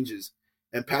changes,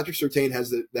 and Patrick Surtain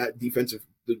has that defensive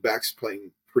the backs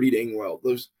playing pretty dang well.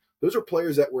 Those are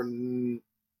players that were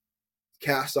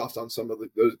cast offs on some of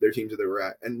their teams that they were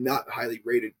at, and not highly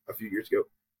rated a few years ago.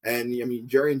 And I mean,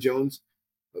 Jarian Jones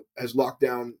has locked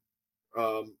down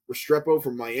Restrepo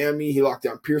from Miami. He locked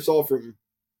down Pearsall from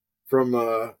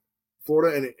Florida.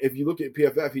 And if you look at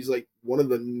PFF, he's one of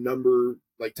the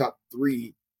top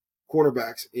 3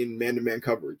 cornerbacks in man-to-man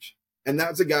coverage. And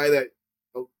that's a guy that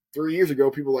 3 years ago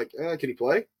people were can he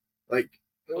play?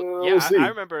 Yeah, I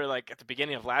remember at the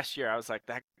beginning of last year, I was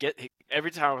every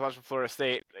time I was watching Florida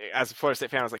State, as a Florida State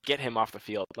fan, I was get him off the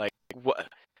field.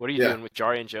 What are you doing with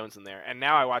Jarian Jones in there? And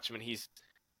now I watch him and he's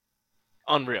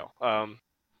unreal.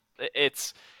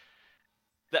 It's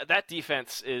that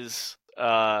defense is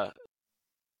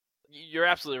you're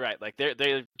absolutely right.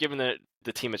 They're giving the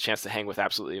team a chance to hang with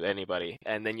absolutely anybody,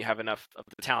 and then you have enough of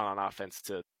the talent on offense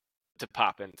to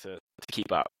pop and to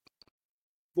keep up.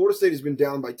 Florida State has been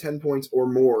down by 10 points or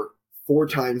more 4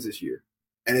 times this year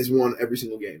and has won every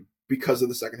single game because of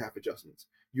the second half adjustments.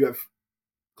 You have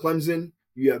Clemson,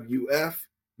 you have UF,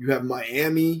 you have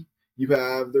Miami,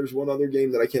 there's one other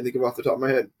game that I can't think of off the top of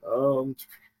my head.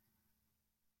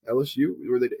 LSU,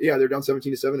 they're down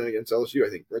 17-7 against LSU, I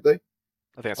think, weren't they?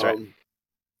 I think that's right.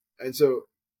 And so,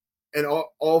 and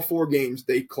all 4 games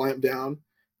they clamped down.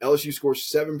 LSU scores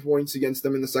 7 points against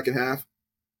them in the second half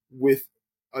with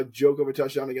a joke of a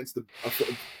touchdown against a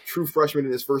true freshman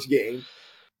in his first game.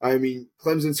 I mean,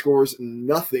 Clemson scores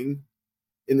nothing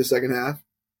in the second half.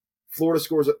 Florida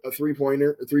scores a 3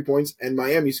 points, and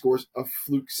Miami scores a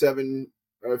fluke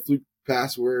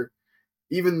pass where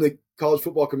even the college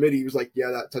football committee was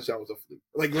yeah, that touchdown was a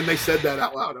fluke. When they said that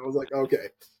out loud, I was okay.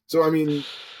 So, I mean,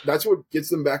 that's what gets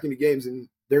them back into games, and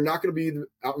they're not going to be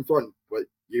out in front, but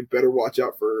you better watch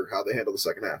out for how they handle the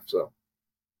second half. So,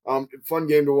 fun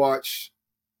game to watch,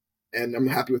 and I'm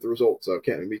happy with the result, so I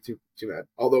can't be too mad.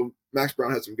 Although Max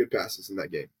Brown had some good passes in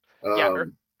that game.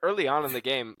 Early on in the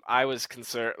game, I was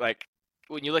concerned.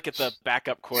 When you look at the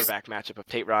backup quarterback matchup of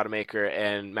Tate Rodemaker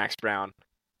and Max Brown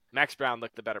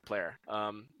looked the better player.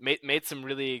 Made some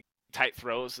really tight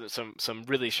throws, some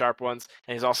really sharp ones,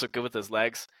 and he's also good with his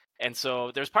legs. And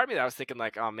so there's part of me that I was thinking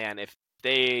oh man, if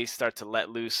they start to let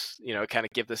loose, kind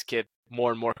of give this kid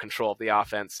more and more control of the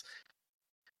offense,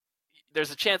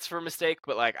 there's a chance for a mistake.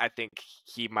 But I think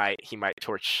he might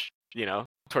torch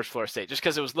Florida State just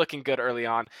because it was looking good early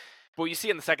on. But what you see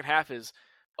in the second half is,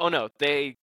 oh no,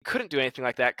 they couldn't do anything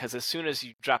like that because as soon as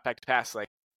you drop back to pass,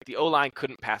 the O-line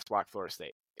couldn't pass block Florida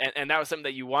State. And that was something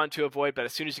that you wanted to avoid, but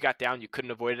as soon as you got down, you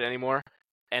couldn't avoid it anymore.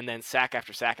 And then sack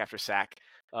after sack after sack.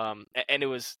 And it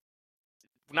was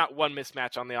not one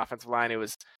mismatch on the offensive line. It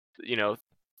was,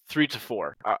 3 to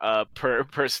 4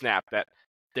 per snap that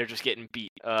they're just getting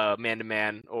beat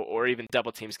man-to-man or even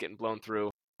double teams getting blown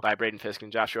through by Braden Fisk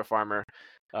and Joshua Farmer.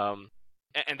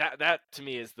 And that to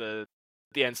me is the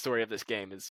end story of this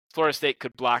game is Florida State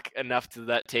could block enough to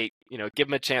let Tate, give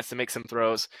him a chance to make some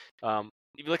throws.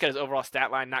 if you look at his overall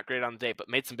stat line, not great on the day, but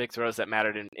made some big throws that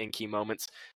mattered in key moments.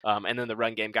 And then the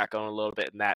run game got going a little bit,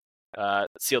 and that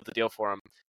sealed the deal for him.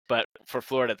 But for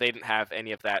Florida, they didn't have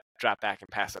any of that drop back and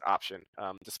pass it option.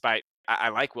 Despite I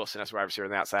like Wilson as a wide receiver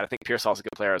on the outside. I think Pearsall's a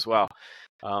good player as well.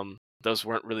 Those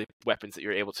weren't really weapons that you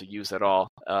were able to use at all.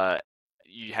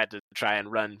 You had to try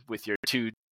and run with your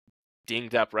two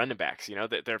dinged up running backs.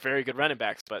 They're very good running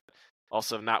backs, but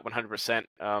also not 100%.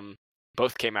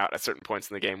 Both came out at certain points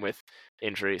in the game with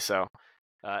injury. So,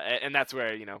 and that's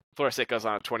where, Florida State goes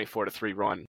on a 24-3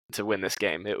 run to win this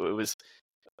game. It was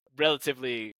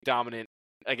relatively dominant,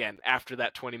 again, after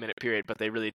that 20-minute period, but they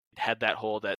really had that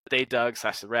hole that they dug, /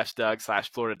 the refs dug,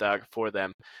 / Florida dug for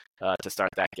them to start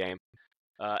that game.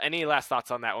 Any last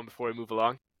thoughts on that one before we move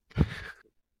along?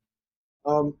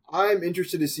 I'm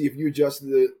interested to see if you adjust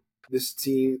this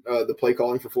team, the play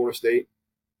calling for Florida State,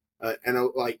 and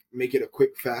make it a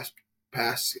quick, fast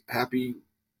pass happy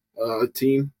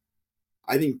team.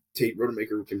 I think Tate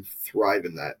Rodemaker can thrive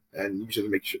in that, and you should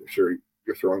make sure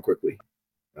you're throwing quickly,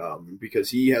 because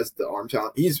he has the arm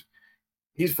talent. He's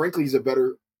frankly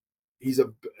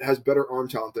has better arm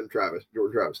talent than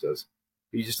Jordan Travis does.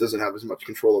 He just doesn't have as much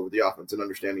control over the offense and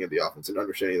understanding of the offense and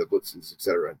understanding of the blitzes,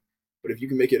 etc. But if you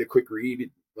can make it a quick read,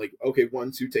 like, okay,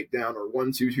 1-2 take down, or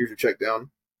 1-2 here's your check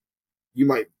down, you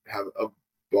might have a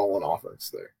ball on offense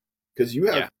there, because you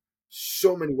have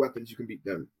so many weapons you can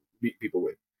beat people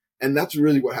with. And that's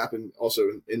really what happened also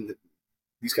in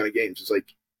these kind of games. It's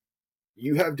like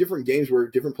you have different games where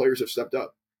different players have stepped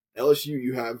up. LSU,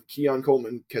 you have Keon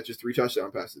Coleman catches 3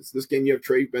 touchdown passes. This game, you have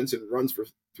Trey Benson runs for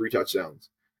 3 touchdowns.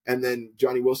 And then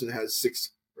Johnny Wilson has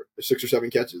 6 or 7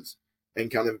 catches and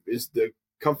kind of is the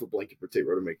comfort blanket for Tate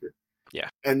Rodemaker. Yeah.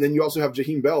 And then you also have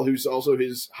Jaheim Bell, who's also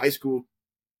his high school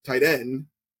tight end.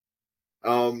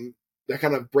 That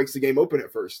kind of breaks the game open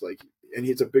at first. And he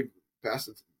hits a big pass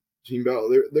to Jaheim Bell.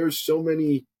 There's so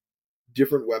many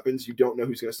different weapons. You don't know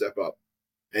who's going to step up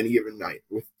any given night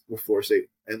with Florida State.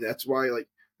 And that's why,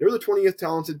 they're the 20th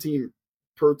talented team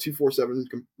per 247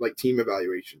 team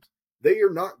evaluations. They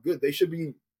are not good. They should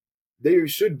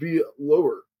be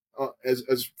lower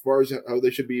as far as how they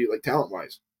should be talent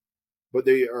wise. But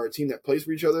they are a team that plays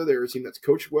for each other. They're a team that's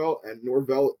coached well, and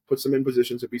Norvell puts them in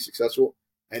positions to be successful,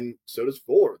 and so does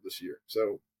Fuller this year.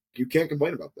 So you can't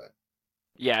complain about that.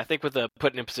 Yeah, I think with the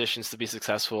putting in positions to be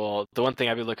successful, the one thing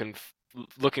I'd be looking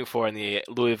for in the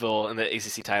Louisville and the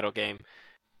ACC title game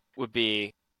would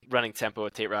be running tempo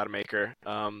with Tate Rodemaker,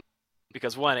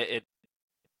 because one, it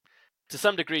to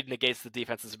some degree negates the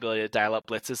defense's ability to dial up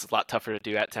blitzes. It's a lot tougher to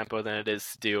do at tempo than it is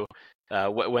to do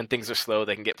when things are slow.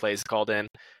 They can get plays called in.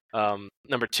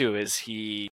 Number 2 is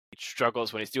he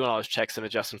struggles when he's doing all his checks and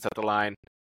adjustments at the line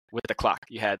with the clock.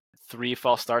 You had 3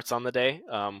 false starts on the day,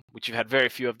 which you've had very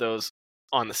few of those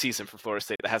on the season for Florida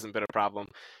State. That hasn't been a problem.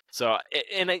 So,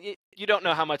 you don't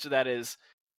know how much of that is,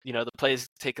 the plays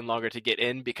taking longer to get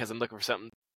in because I'm looking for something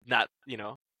not,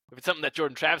 if it's something that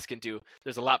Jordan Travis can do,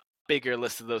 there's a lot bigger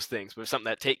list of those things. But if something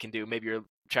that Tate can do, maybe you're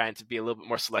trying to be a little bit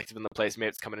more selective in the plays. Maybe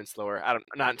it's coming in slower. I'm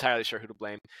not entirely sure who to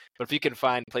blame. But if you can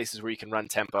find places where you can run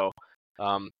tempo,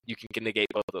 you can negate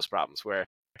both of those problems, where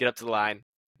get up to the line,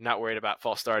 not worried about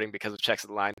false starting because of checks at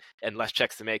the line, and less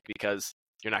checks to make because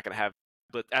you're not going to have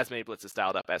as many blitzes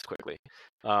dialed up as quickly.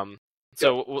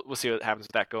 So we'll see what happens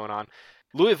with that going on.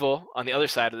 Louisville, on the other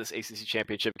side of this ACC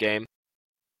championship game,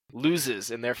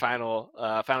 loses in their final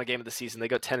game of the season. They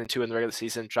go 10-2 in the regular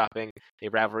season, dropping a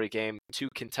rivalry game to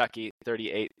Kentucky,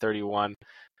 38-31.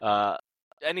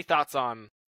 Any thoughts on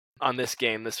this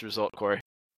game, this result, Corey?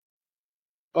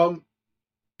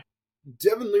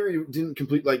 Devin Leary didn't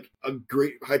complete a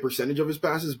great high percentage of his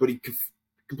passes, but he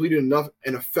completed enough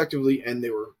and effectively, and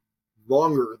they were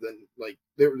longer than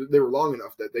they were long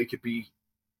enough that they could be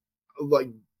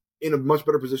in a much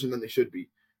better position than they should be.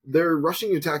 Their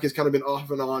rushing attack has kind of been off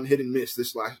and on, hit and miss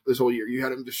this whole year. You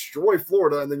had them destroy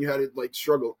Florida, and then you had it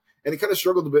struggle, and it kind of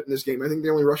struggled a bit in this game. I think they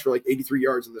only rushed for 83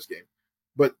 yards in this game,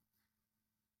 but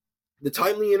the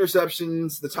timely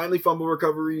interceptions, the timely fumble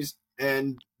recoveries,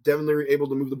 and Devin Leary able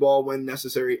to move the ball when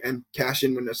necessary and cash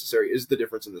in when necessary is the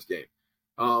difference in this game.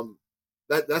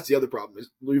 That's the other problem is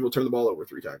Louisville turned the ball over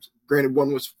 3 times. Granted,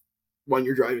 one was when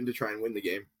you're driving to try and win the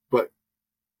game, but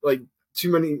too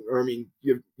many. Or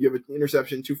you have an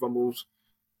interception, 2 fumbles.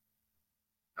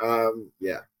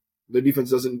 The defense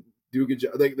doesn't do a good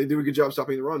job. They do a good job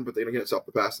stopping the run, but they don't get to stop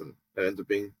the pass, and that ends up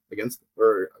being against them,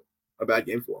 or a bad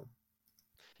game for them.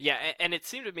 Yeah, and it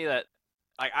seemed to me that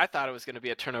I thought it was going to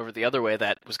be a turnover the other way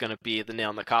that was going to be the nail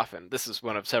in the coffin. This is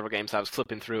one of several games I was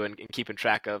flipping through and keeping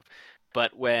track of.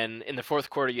 But when in the fourth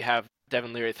quarter you have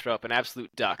Devin Leary throw up an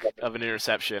absolute duck of an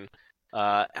interception,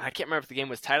 And I can't remember if the game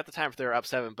was tied at the time or if they were up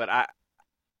 7, but I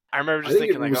remember I just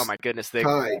think it thinking like, oh was my goodness, tied.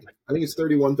 I think it's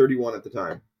 31-31 at the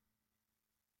time.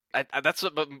 that's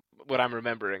what I'm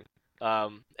remembering.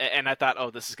 And I thought,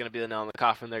 oh, this is going to be the nail in the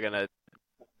coffin. They're going to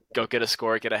go get a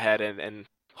score, get ahead, and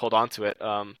hold on to it.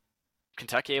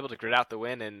 Kentucky able to grit out the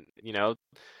win, and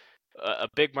a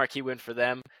big marquee win for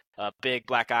them. A big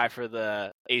black eye for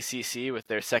the ACC with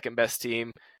their second best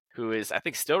team, who is I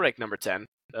think still ranked number 10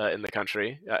 in the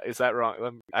country. Is that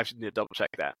wrong? I should need to double check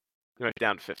that. They went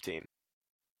down to 15.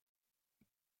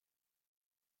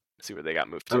 See where they got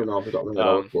moved to. I don't know if it's something that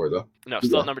I'll look for though. No,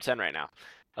 still at number 10 right now.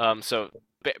 So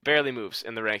barely moves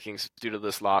in the rankings due to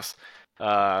this loss.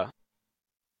 But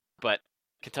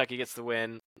Kentucky gets the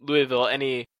win. Louisville,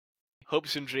 any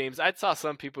hopes and dreams? I saw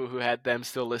some people who had them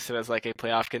still listed as like a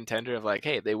playoff contender of like,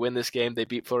 hey, they win this game, they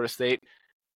beat Florida State,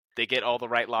 they get all the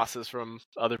right losses from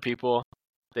other people,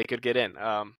 they could get in.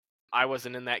 I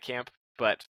wasn't in that camp,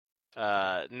 but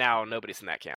now nobody's in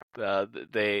that camp.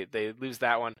 They lose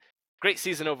that one. Great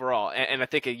season overall, and I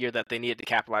think a year that they needed to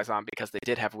capitalize on because they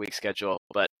did have a weak schedule.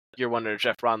 But you're wondering,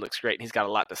 Jeff Braun looks great, and he's got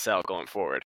a lot to sell going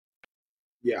forward.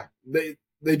 Yeah,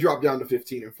 they dropped down to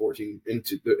 15 and 14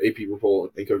 into the AP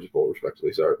poll and coaches poll,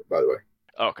 respectively. Sorry, by the way.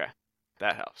 Okay,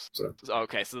 that helps. So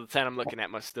okay, so the 10 I'm looking at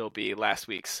must still be last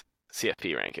week's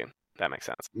CFP ranking. That makes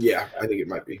sense. Yeah, I think it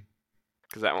might be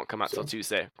because that won't come out till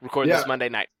Tuesday. Recording this Monday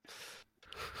night.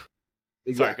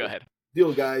 Exactly. Sorry, go ahead.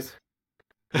 Deal, guys.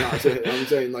 No, I'm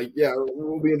saying, like, yeah,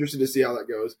 we'll be interested to see how that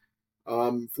goes.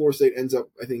 Florida State ends up,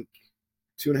 I think,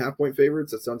 2.5 point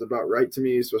favorites. That sounds about right to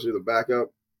me, especially the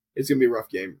backup. It's going to be a rough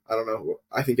game. I don't know.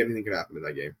 I think anything can happen in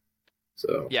that game.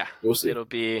 So, yeah, we'll see. It'll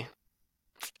be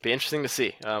interesting to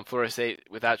see. Florida State,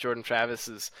 without Jordan Travis,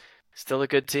 is still a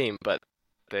good team, but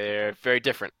they're very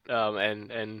different.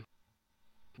 And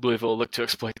Louisville will look to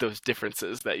exploit those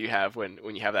differences that you have when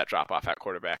you have that drop-off at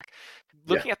quarterback.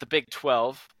 Looking at the Big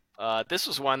 12, this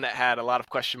was one that had a lot of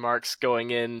question marks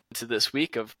going into this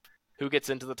week of who gets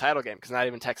into the title game, because not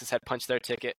even Texas had punched their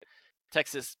ticket.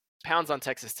 Texas pounds on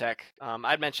Texas Tech.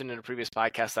 I'd mentioned in a previous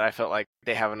podcast that I felt like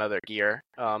they have another gear.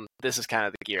 This is kind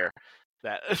of the gear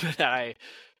that I,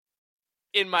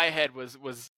 in my head,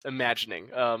 was imagining.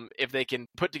 If they can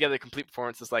put together complete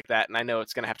performances like that, and I know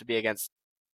it's going to have to be against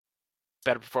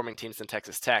better performing teams than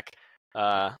Texas Tech,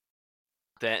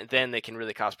 then they can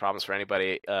really cause problems for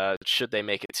anybody should they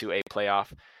make it to a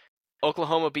playoff.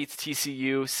 Oklahoma beats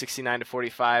TCU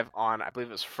 69-45 on, I believe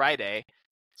it was Friday.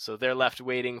 So they're left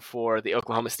waiting for the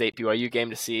Oklahoma State BYU game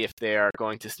to see if they are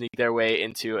going to sneak their way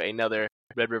into another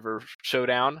Red River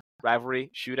showdown,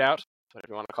 rivalry, shootout, whatever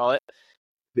you want to call it.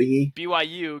 Bingy.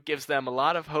 BYU gives them a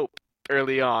lot of hope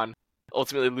early on,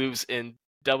 ultimately lose in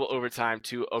double overtime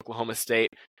to Oklahoma State,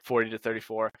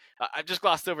 40-34. I just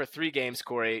glossed over 3 games,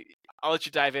 Corey. I'll let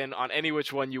you dive in on any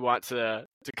which one you want to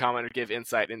comment or give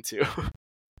insight into.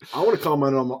 I want to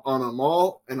comment on them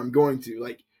all, and I'm going to.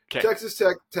 Like, okay. Texas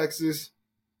Tech, Texas.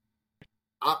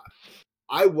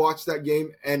 I watched that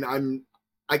game, and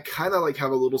I kind of like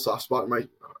have a little soft spot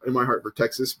in my heart for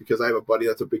Texas because I have a buddy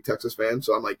that's a big Texas fan,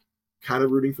 so I'm like kind of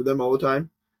rooting for them all the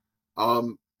time.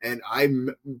 And I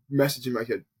messaged in my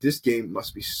head, this game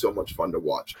must be so much fun to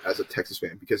watch as a Texas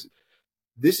fan because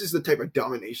this is the type of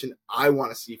domination I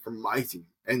want to see from my team,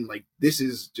 and like this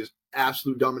is just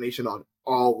absolute domination on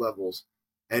all levels,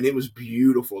 and it was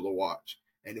beautiful to watch.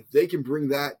 And if they can bring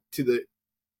that to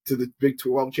the Big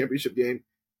 12 championship game,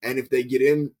 and if they get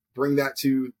in, bring that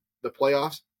to the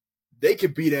playoffs, they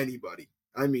could beat anybody.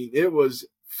 I mean, it was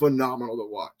phenomenal to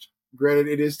watch. Granted,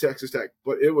 it is Texas Tech,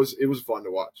 but it was fun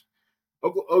to watch.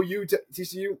 OU,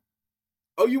 TCU,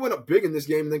 OU went up big in this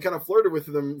game and then kind of flirted with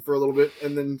them for a little bit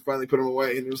and then finally put them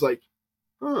away. And it was like,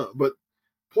 but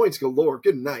points galore.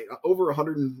 Good night. Over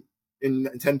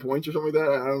 110 points or something like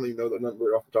that. I don't even know the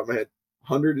number off the top of my head.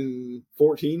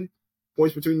 114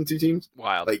 points between the two teams.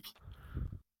 Wild. Like,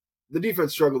 the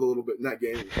defense struggled a little bit in that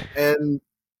game. And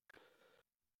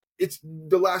it's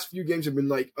the last few games have been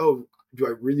like, oh, do I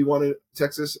really want a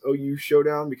Texas OU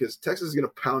showdown? Because Texas is going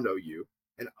to pound OU.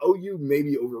 And OU may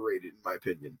be overrated, in my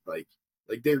opinion. Like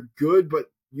they're good,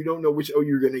 but you don't know which OU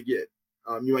you're going to get.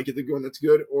 You might get the one that's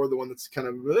good or the one that's kind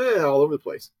of all over the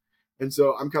place. And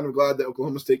so I'm kind of glad that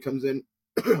Oklahoma State comes in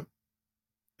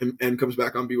and comes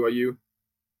back on BYU.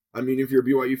 I mean, if you're a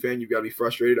BYU fan, you've got to be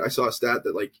frustrated. I saw a stat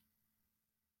that, like,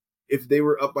 if they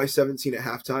were up by 17 at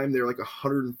halftime, they're like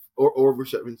 100 or over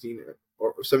 17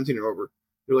 or 17 and over.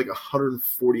 They're like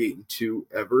 148-2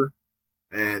 ever,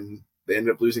 and they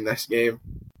ended up losing this game.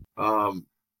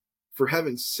 For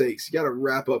heaven's sakes, you got to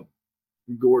wrap up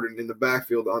Gordon in the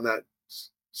backfield on that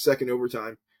second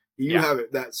overtime. You have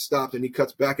it that stopped, and he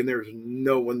cuts back, and there's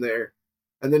no one there.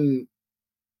 And then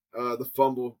the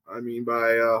fumble,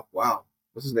 by wow,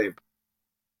 what's his name?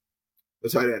 The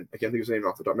tight end. I can't think of his name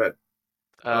off the top of my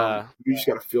head. You just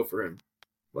got to feel for him.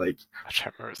 Like, I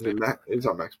can't remember his name. It's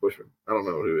not Max Bushman. I don't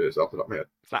know who it is off the top of my head.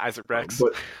 It's not Isaac Rex.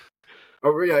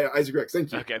 Yeah, Isaac Rex.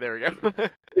 Thank you. Okay, there we go.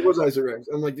 It was Isaac Rex.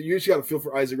 I'm like, you just got to feel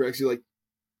for Isaac Rex. You're like,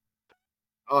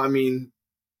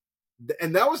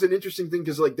 and that was an interesting thing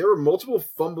because like there were multiple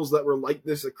fumbles that were like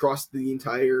this across the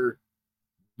entire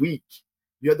week.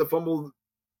 You had the fumble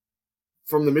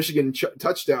from the Michigan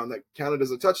touchdown that counted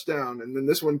as a touchdown, and then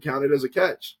this one counted as a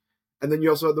catch. And then you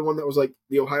also had the one that was like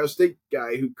the Ohio State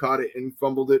guy who caught it and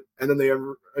fumbled it, and then they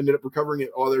ended up recovering it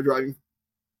while they're driving,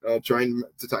 trying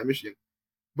to tie Michigan.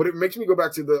 But it makes me go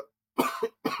back to the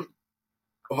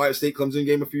Ohio State Clemson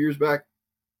game a few years back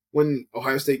when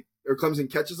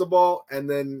Clemson catches the ball and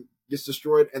then gets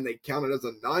destroyed, and they count it as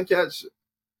a non-catch.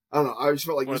 I don't know. I just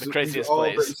felt like these are all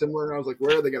very similar, and I was like,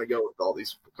 where are they going to go with all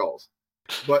these calls?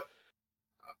 But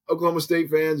Oklahoma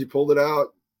State fans, you pulled it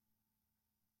out.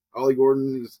 Ollie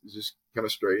Gordon is just kind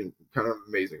of straight and kind of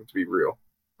amazing, to be real.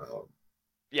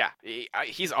 Yeah,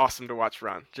 he's awesome to watch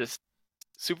run. Just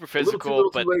super physical. A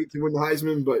little too late to win the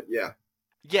Heisman, but yeah.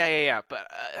 Yeah. But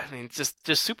I mean, just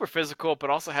super physical, but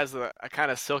also has a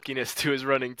kind of silkiness to his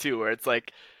running too, where it's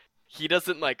like he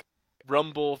doesn't like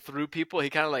rumble through people. He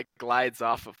kind of like glides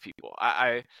off of people.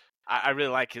 I really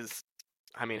like his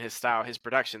style. His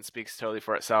production speaks totally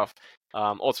for itself.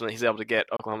 Ultimately, he's able to get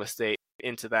Oklahoma State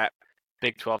into that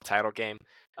Big 12 title game.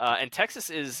 And Texas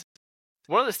is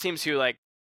one of those teams who, like,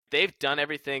 they've done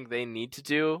everything they need to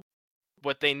do.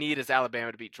 What they need is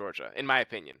Alabama to beat Georgia, in my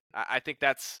opinion. I think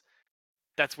that's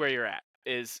where you're at.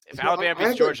 Is if Alabama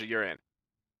beats Georgia, you're in.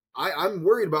 I'm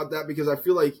worried about that because I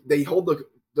feel like they hold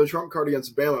the trump card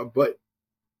against Bama, but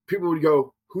people would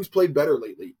go, who's played better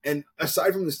lately? And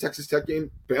aside from this Texas Tech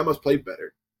game, Bama's played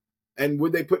better. And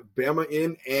would they put Bama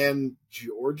in and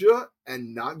Georgia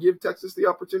and not give Texas the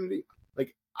opportunity?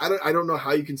 Like, I don't know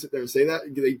how you can sit there and say that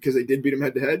because they did beat them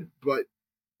head to head. But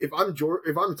if I'm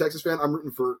a Texas fan, I'm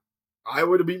rooting for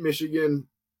Iowa to beat Michigan.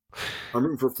 I'm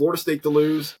rooting for Florida State to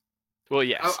lose. Well,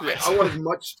 yes. I want as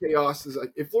much chaos as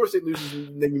if Florida State loses,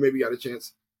 then you maybe got a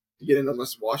chance to get in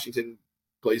unless Washington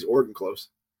plays Oregon close.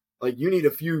 Like, you need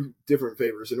a few different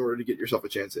favors in order to get yourself a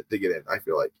chance to get in, I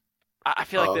feel like. I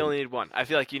feel like they only need one. I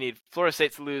feel like you need Florida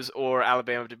State to lose or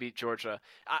Alabama to beat Georgia.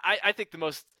 I think the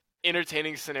most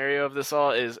entertaining scenario of this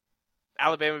all is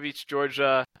Alabama beats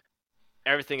Georgia.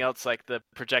 Everything else, like the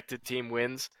projected team,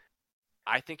 wins.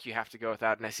 I think you have to go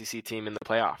without an SEC team in the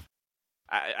playoff.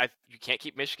 You can't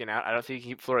keep Michigan out. I don't think you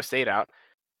can keep Florida State out.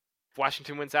 If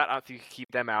Washington wins out, I don't think you can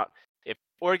keep them out. If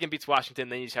Oregon beats Washington,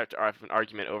 then you just have to have an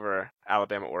argument over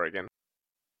Alabama-Oregon.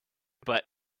 But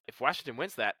if Washington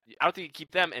wins that, I don't think you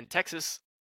keep them, and Texas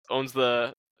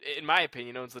in my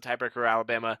opinion, owns the tiebreaker.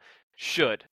 Alabama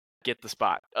should get the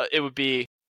spot. It would be,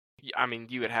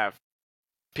 you would have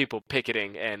people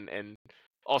picketing and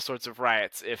all sorts of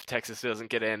riots if Texas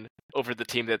doesn't get in over the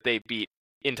team that they beat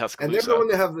in Tuscaloosa. And they're the one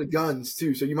that have the guns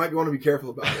too, so you might want to be careful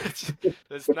about it.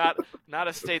 It's not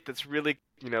a state that's really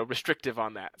restrictive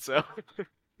on that. So,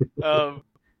 but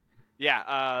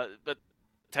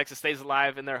Texas stays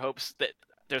alive in their hopes that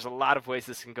there's a lot of ways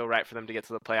this can go right for them to get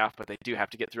to the playoff, but they do have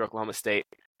to get through Oklahoma State,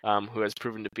 who has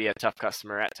proven to be a tough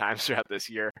customer at times throughout this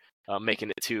year, making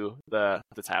it to the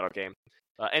title game.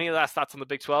 Any last thoughts on the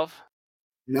Big 12?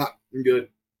 No, I'm good.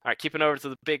 All right, keeping over to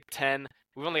the Big 10.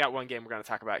 We've only got one game we're going to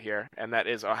talk about here, and that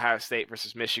is Ohio State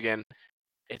versus Michigan.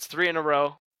 It's 3 in a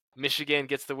row. Michigan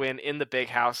gets the win in the Big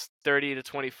House,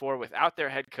 30-24, without their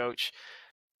head coach.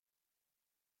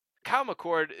 Kyle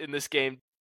McCord in this game,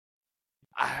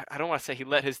 I don't want to say he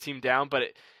let his team down, but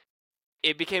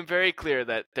it became very clear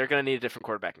that they're going to need a different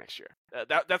quarterback next year.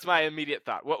 That's my immediate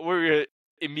thought. What were your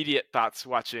immediate thoughts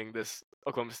watching this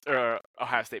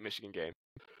Ohio State-Michigan game?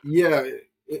 Yeah,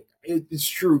 it's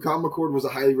true. Kyle McCord was a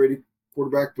highly rated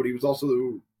quarterback, but he was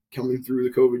also coming through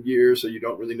the COVID year, so you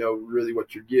don't really know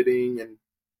what you're getting, and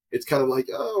it's kind of like,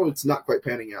 it's not quite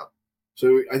panning out.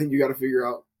 So I think you got to figure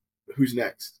out who's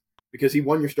next because he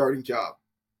won your starting job.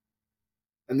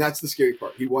 And that's the scary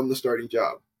part. He won the starting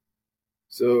job.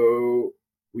 So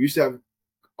we used to have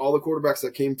all the quarterbacks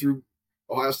that came through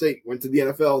Ohio State went to the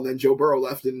NFL, and then Joe Burrow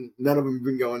left, and none of them have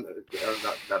been going.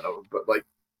 Not none of them, but like,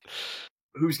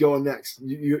 who's going next?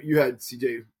 You had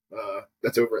CJ.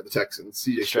 That's over at the Texans.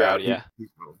 CJ Stroud. Yeah.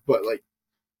 But like,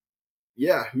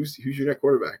 yeah, who's your next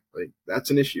quarterback? Like, that's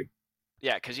an issue.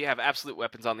 Yeah, because you have absolute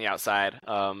weapons on the outside,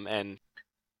 and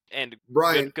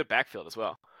Brian, good backfield as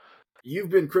well.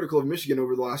 You've been critical of Michigan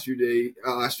over the last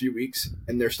few weeks,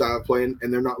 and their style of playing,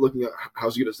 and they're not looking at how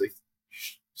good as they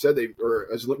said they were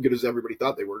as good as everybody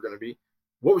thought they were going to be.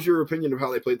 What was your opinion of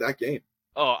how they played that game?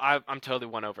 Oh, I'm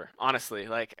totally won over. Honestly,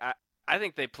 like I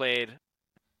think they played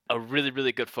a really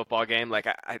really good football game. Like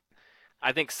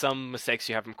I think some mistakes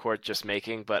you have in court just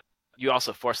making, but you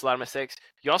also force a lot of mistakes.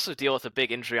 You also deal with a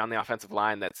big injury on the offensive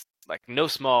line that's like no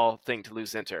small thing to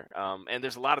lose Inter. And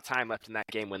there's a lot of time left in that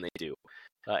game when they do.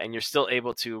 And you're still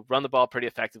able to run the ball pretty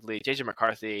effectively. JJ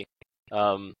McCarthy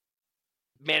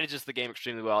manages the game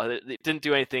extremely well. He didn't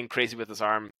do anything crazy with his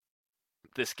arm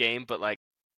this game, but like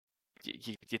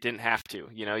you didn't have to.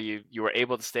 You know, you were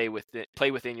able to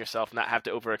play within yourself, not have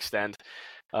to overextend.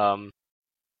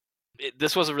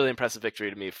 This was a really impressive victory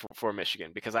to me for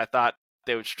Michigan because I thought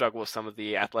they would struggle with some of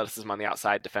the athleticism on the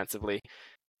outside defensively.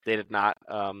 They did not.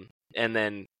 And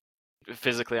then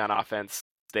physically on offense,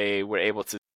 they were able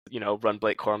to, run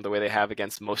Blake Corum the way they have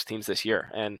against most teams this year.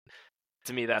 And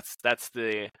to me, that's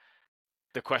the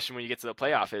question when you get to the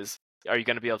playoff is, are you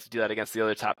going to be able to do that against the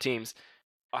other top teams?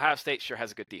 Ohio State sure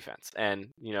has a good defense. And,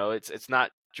 it's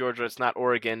not Georgia, it's not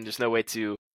Oregon. There's no way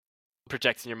to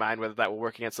project in your mind whether that will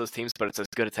work against those teams, but it's as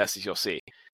good a test as you'll see.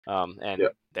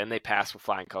 Then they pass with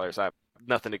flying colors. I have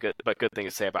nothing but good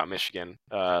things to say about Michigan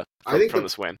from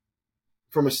this win.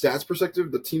 From a stats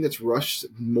perspective, the team that's rushed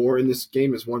more in this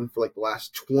game is one for like the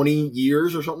last 20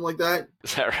 years or something like that.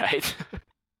 Is that right?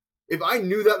 If I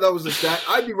knew that was a stat,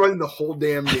 I'd be running the whole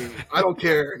damn game. I don't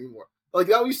care anymore. Like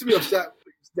that used to be a stat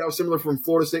that was similar from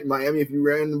Florida State and Miami. If you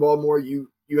ran the ball more, you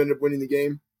ended up winning the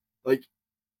game. Like,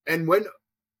 and when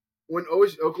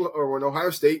Ohio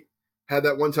State had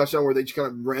that one touchdown where they just kind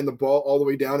of ran the ball all the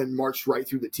way down and marched right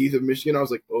through the teeth of Michigan, I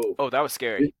was like, oh, that was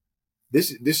scary.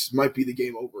 This might be the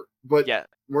game over, but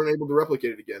weren't able to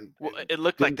replicate it again. Well, it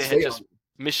looked like they had just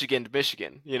Michigan to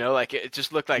Michigan. Like it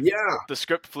just looked like the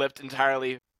script flipped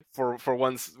entirely for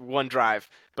one drive.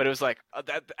 But it was like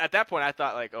at that point I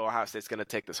thought like, oh, Ohio State's going to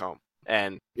take this home,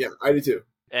 and yeah, I did too.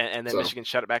 And then Michigan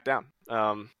shut it back down.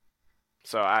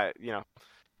 So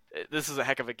this is a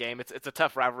heck of a game. It's a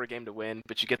tough rivalry game to win,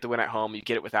 but you get the win at home. You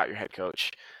get it without your head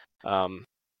coach,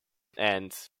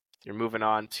 and you're moving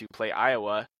on to play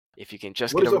Iowa. If you can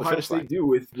just get over the finish line. What does Ohio State do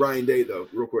with Ryan Day, though,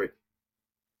 real quick?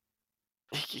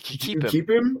 You keep him. Keep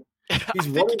him? He's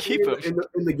in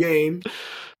the game,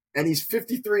 and he's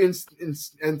 53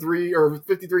 and 3 or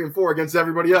 53 and 4 against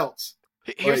everybody else.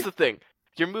 Here's the thing: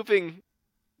 you're moving.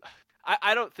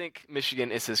 I don't think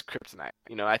Michigan is his kryptonite.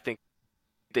 I think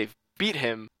they've beat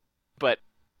him, but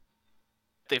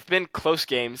they've been close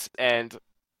games, and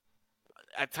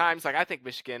at times, like I think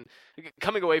Michigan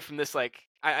coming away from this, like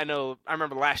I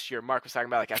remember last year Mark was talking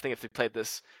about like I think if they played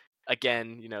this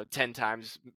again, 10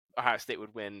 times Ohio State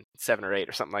would win 7 or 8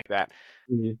 or something like that.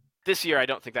 Mm-hmm. This year I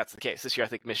don't think that's the case. This year I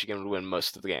think Michigan would win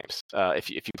most of the games if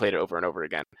you played it over and over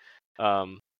again.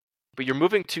 But you're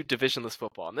moving to divisionless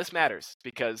football, and this matters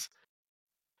because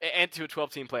and to a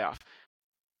 12-team playoff.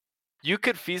 You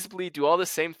could feasibly do all the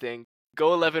same thing,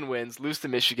 go 11 wins, lose to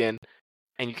Michigan,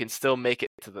 and you can still make it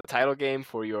to the title game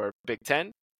for your Big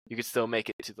Ten. You could still make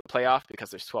it to the playoff because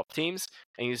there's 12 teams,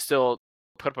 and you still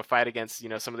put up a fight against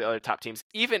some of the other top teams,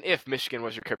 even if Michigan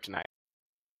was your kryptonite.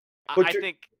 But I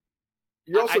think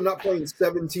you're also not playing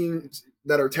 7 teams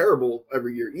that are terrible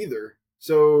every year either.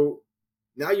 So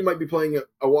now you might be playing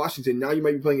a Washington. Now you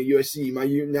might be playing a USC.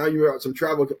 Now you're out some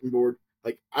travel board.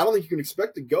 Like I don't think you can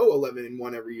expect to go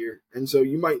 11-1 every year, and so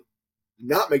you might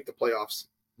not make the playoffs.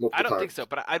 I don't think so,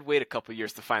 but I'd wait a couple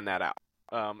years to find that out.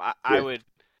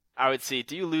 I would see,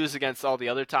 do you lose against all the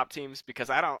other top teams? Because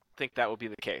I don't think that will be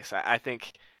the case. I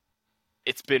think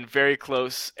it's been very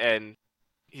close, and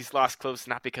he's lost close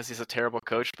not because he's a terrible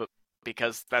coach, but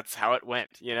because that's how it went.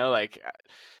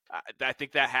 I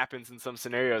think that happens in some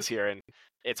scenarios here, and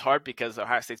it's hard because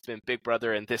Ohio State's been big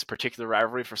brother in this particular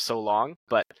rivalry for so long.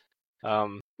 But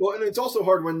and it's also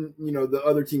hard when the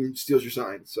other team steals your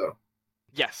sign. So.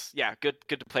 Yes, yeah, good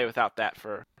to play without that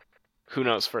for who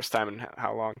knows first time in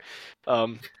how long.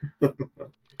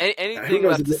 Anything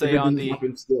left to say on the?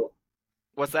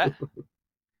 What's that?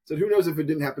 So who knows if it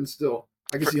didn't happen still?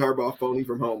 I can see Harbaugh phoning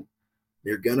from home.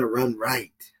 They're gonna run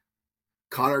right.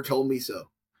 Connor told me so.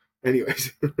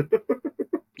 Anyways.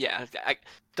 Yeah,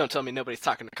 don't tell me nobody's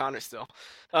talking to Connor still.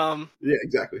 Yeah,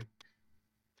 exactly.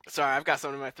 Sorry, I've got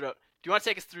something in my throat. Do you want to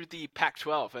take us through the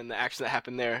Pac-12 and the action that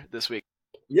happened there this week?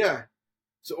 Yeah.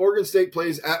 So Oregon State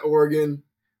plays at Oregon.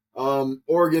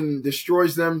 Oregon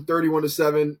destroys them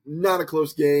 31-7. Not a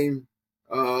close game.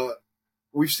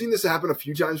 We've seen this happen a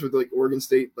few times with like Oregon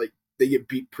State. Like they get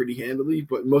beat pretty handily,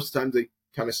 but most of the times they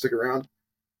kind of stick around.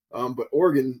 But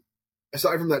Oregon,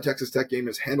 aside from that Texas Tech game,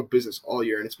 has handled business all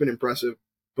year, and it's been impressive.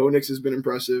 Bo Nix has been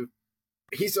impressive.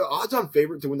 he's an odds-on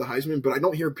favorite to win the Heisman, but I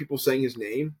don't hear people saying his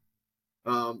name.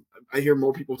 I hear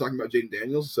more people talking about Jaden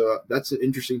Daniels, so that's an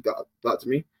interesting thought to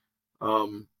me.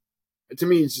 To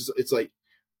me, it's like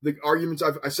the arguments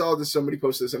I saw this, somebody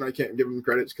posted this, and I can't give them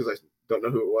credits because I don't know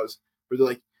who it was, but they're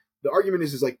like, the argument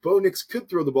is like Bo Nix could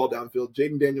throw the ball downfield.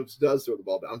 Jaden Daniels does throw the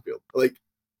ball downfield. Like,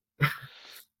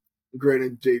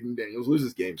 granted, Jaden Daniels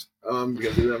loses games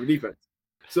because they don't have a defense.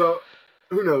 So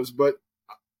who knows? But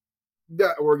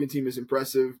that Oregon team is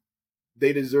impressive.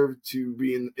 They deserve to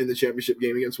be in the championship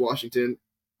game against Washington.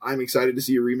 I'm excited to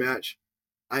see a rematch.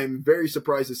 I am very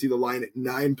surprised to see the line at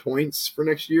 9 points for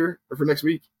next year or for next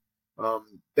week.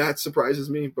 That surprises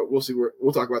me, but we'll see.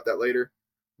 We'll talk about that later.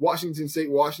 Washington State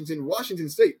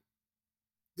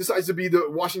decides to be the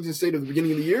Washington State of the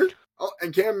beginning of the year,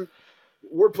 and Cam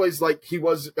Ward plays like he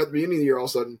was at the beginning of the year all of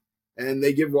a sudden, and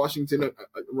they give Washington a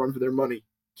run for their money.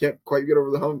 Can't quite get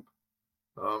over the hump.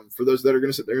 For those that are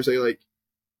going to sit there and say like,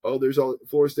 "Oh,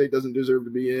 Florida State doesn't deserve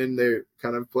to be in," they're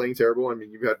kind of playing terrible. I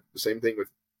mean, you've had the same thing with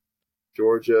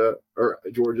Georgia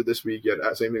this week. You had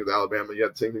the same thing with Alabama. You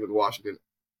had the same thing with Washington.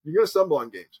 You're going to stumble on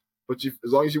games, but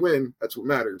as long as you win, that's what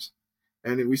matters.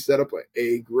 And we set up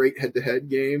a great head-to-head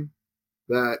game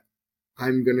that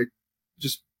I'm going to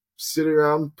just sit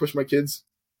around, push my kids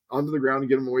onto the ground and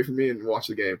get them away from me and watch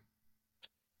the game.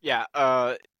 Yeah,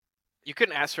 you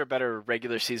couldn't ask for a better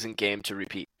regular season game to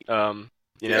repeat. You've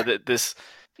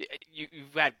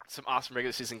had some awesome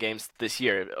regular season games this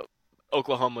year.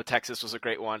 Oklahoma, Texas was a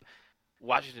great one.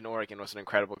 Washington, Oregon was an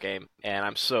incredible game, and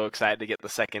I'm so excited to get the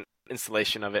second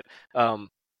installation of it.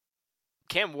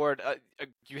 Cam Ward,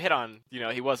 you hit on,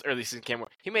 he was early season Cam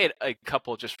Ward. He made a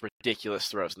couple just ridiculous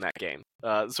throws in that game.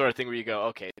 The sort of thing where you go,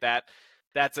 okay,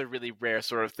 that's a really rare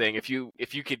sort of thing. If you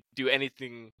could do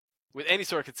anything with any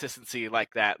sort of consistency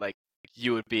like that, like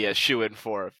you would be a shoo-in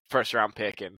for a first-round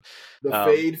pick. And the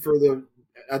fade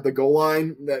at the goal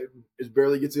line that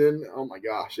barely gets in. Oh my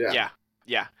gosh, yeah.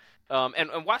 Yeah.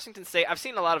 And Washington State, I've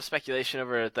seen a lot of speculation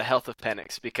over the health of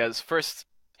Penix because first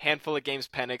handful of games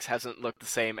Penix hasn't looked the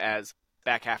same as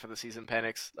back half of the season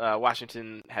Penix.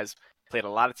 Washington has played a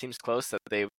lot of teams close that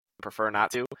they prefer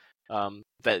not to.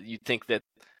 That you'd think that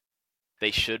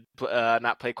they should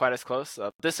not play quite as close.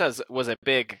 This was a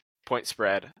big point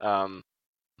spread.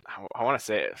 I want to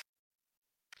say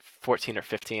 14 or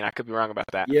 15. I could be wrong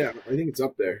about that. Yeah, I think it's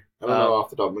up there. I don't know off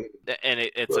the top of my head. And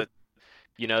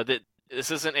this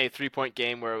isn't a 3-point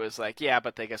game where it was like, yeah,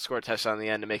 but they got scored a touchdown in the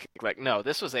end to make it like, no,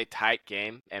 this was a tight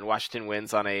game, and Washington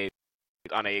wins on a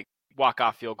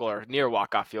walk-off field goal or near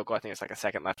walk-off field goal. I think it's like a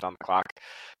second left on the clock.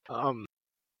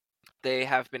 They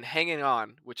have been hanging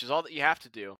on, which is all that you have to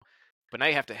do, but now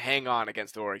you have to hang on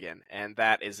against Oregon, and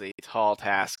that is a tall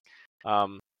task.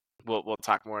 We'll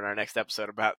talk more in our next episode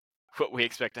about what we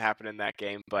expect to happen in that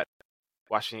game, but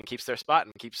Washington keeps their spot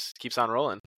and keeps on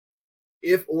rolling.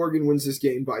 If Oregon wins this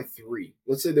game by 3,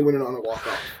 let's say they win it on a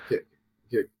walk-off kick,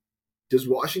 does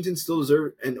Washington still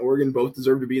deserve and Oregon both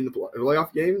deserve to be in the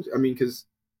playoff games? I mean, because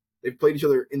they've played each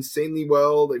other insanely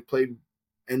well. They've played,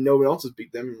 and no one else has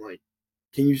beat them. Like,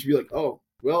 can you just be like, oh,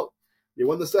 well, you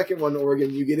won the second one,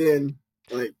 Oregon, you get in?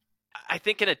 Like, I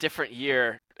think in a different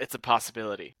year, it's a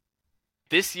possibility.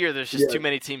 This year, there's just too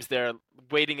many teams there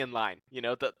waiting in line.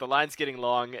 The line's getting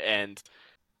long, and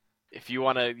if you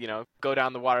want to, go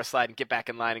down the water slide and get back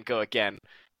in line and go again,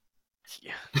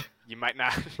 you might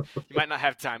not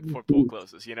have time before pool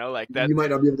closes. Like that. You might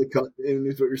not be able to cut in.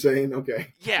 Is what you're saying?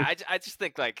 Okay. Yeah, I just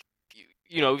think like,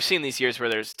 we've seen these years where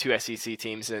there's 2 SEC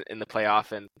teams in the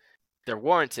playoff, and they're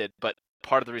warranted. But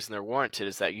part of the reason they're warranted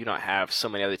is that you don't have so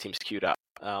many other teams queued up.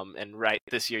 And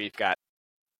this year you've got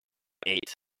 8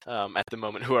 at the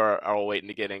moment who are all waiting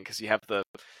to get in because you have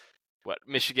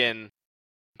Michigan,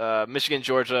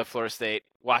 Georgia, Florida State,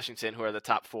 Washington, who are the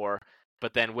top 4,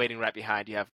 but then waiting right behind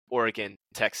you have Oregon,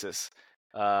 Texas,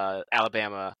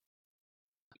 Alabama,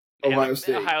 Ohio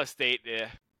State. Yeah.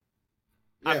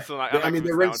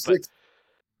 They're ranked 6th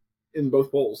in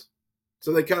both polls,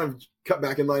 so they kind of cut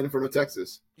back in line in front of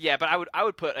Texas. Yeah, but I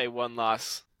would put a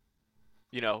 1-loss.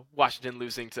 Washington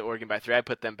losing to Oregon by 3. I'd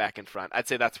put them back in front. I'd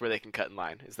say that's where they can cut in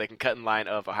line. Is they can cut in line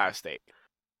of Ohio State.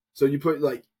 So you'd put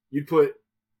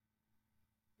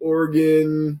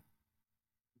Oregon.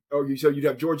 So you'd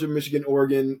have Georgia, Michigan,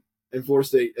 Oregon, and Florida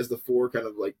State as the 4 kind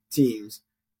of like teams,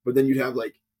 but then you'd have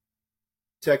like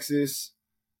Texas,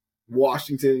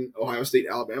 Washington, Ohio State,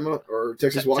 Alabama, or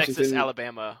Texas, Washington, Texas,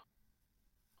 Alabama.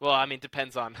 Well, I mean,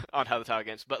 depends on how the title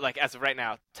games, but like as of right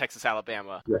now, Texas,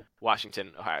 Alabama,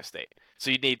 Washington, Ohio State. So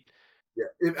you need. Yeah,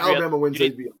 if Alabama wins,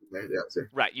 they'd be up there. Yeah, sir.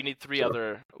 Right, you need 3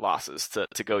 other losses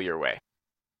to go your way.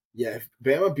 Yeah, if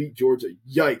Bama beat Georgia,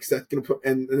 yikes! That's gonna put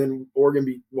and then Oregon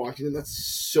beat Washington. That's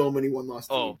so many one-loss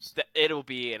Oh, teams. it'll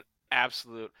be an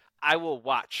absolute. I will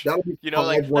watch. That'll be Like 5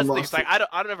 that's the thing. one-loss It's like teams.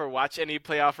 I don't ever watch any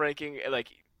playoff ranking like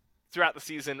throughout the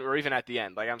season or even at the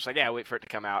end. Like I'm just like, yeah, wait for it to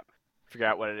come out, figure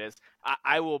out what it is.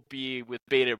 I will be with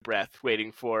bated breath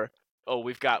waiting for. Oh,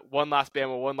 we've got one loss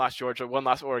Bama, one loss Georgia, one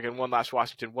loss Oregon, one loss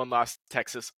Washington, one loss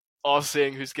Texas, all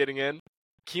saying who's getting in.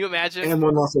 Can you imagine? And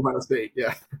one-loss Ohio State.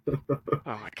 Yeah. Oh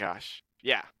my gosh.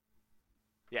 Yeah.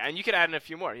 Yeah, and you could add in a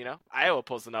few more. Iowa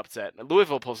pulls an upset,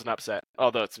 Louisville pulls an upset.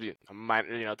 Although it's a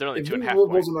minor, they're only If 2.5 Louisville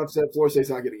points. pulls an upset, Florida State's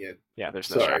not getting in. Yeah, there's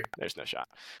no shot. Sorry. There's no shot.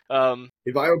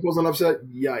 If Iowa pulls an upset,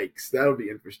 yikes! That'll be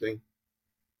interesting.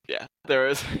 Yeah, there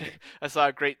is. I saw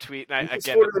a great tweet, and It's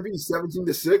going to be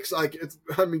 17-6. Like it's.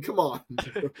 I mean, come on.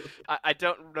 I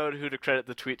don't know who to credit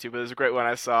the tweet to, but there's a great one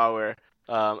I saw where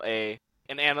a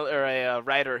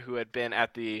writer who had been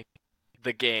at the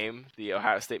game, the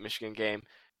Ohio State Michigan game,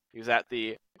 he was at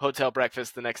the hotel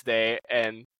breakfast the next day,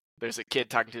 and there's a kid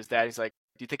talking to his dad. He's like,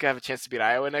 "Do you think I have a chance to beat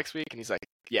Iowa next week?" And he's like,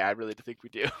 "Yeah, I really do think we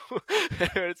do."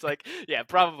 It's like, yeah,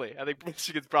 probably. I think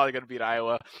Michigan's probably going to beat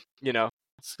Iowa.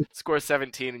 Score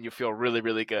 17 and you feel really,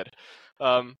 really good.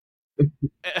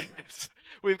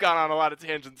 We've gone on a lot of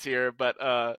tangents here, but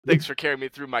thanks for carrying me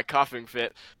through my coughing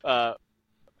fit.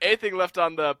 Anything left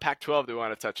on the Pac-12 that we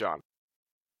want to touch on?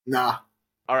 Nah.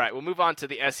 All right, we'll move on to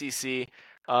the SEC.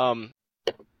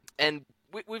 And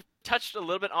we've touched a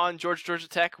little bit on Georgia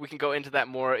Tech. We can go into that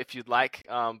more if you'd like.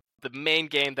 The main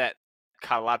game that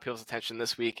caught a lot of people's attention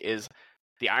this week is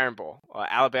the Iron Bowl.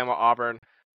 Alabama-Auburn.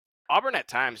 Auburn at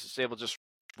times is able to just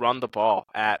run the ball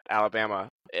at Alabama,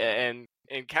 and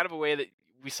in kind of a way that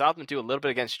we saw them do a little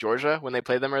bit against Georgia when they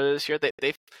played them earlier this year.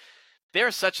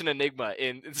 They're such an enigma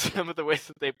in some of the ways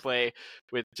that they play.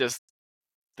 With just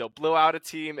they'll blow out a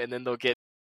team and then they'll get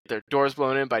their doors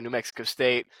blown in by New Mexico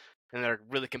State, and they're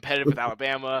really competitive with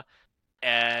Alabama,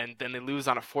 and then they lose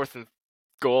on a 4th and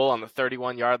goal on the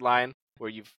 31-yard line where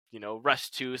you've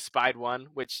rushed 2, spied 1,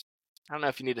 which I don't know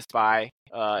if you need to spy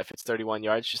if it's 31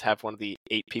 yards. Just have one of the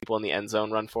 8 people in the end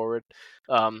zone run forward.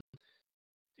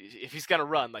 If he's gonna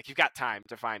run, like, you've got time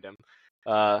to find him.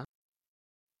 But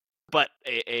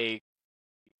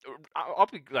I'll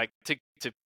be like to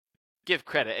give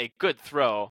credit, a good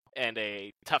throw and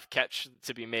a tough catch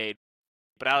to be made.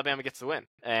 But Alabama gets the win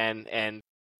and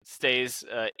stays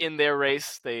in their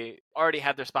race. They already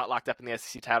had their spot locked up in the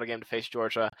SEC title game to face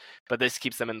Georgia, but this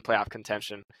keeps them in playoff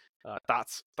contention.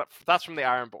 Thoughts from the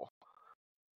Iron Bowl?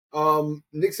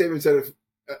 Nick Saban said,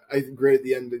 I think, great at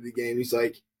the end of the game. He's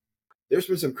like, "There's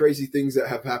been some crazy things that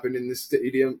have happened in this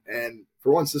stadium, and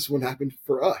for once, this one happened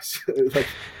for us." Like,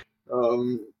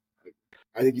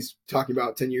 I think he's talking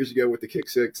about 10 years ago with the kick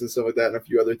six and stuff like that, and a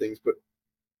few other things. But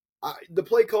the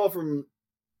play call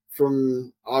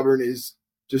from Auburn is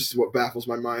just what baffles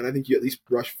my mind. I think you at least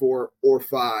rush 4 or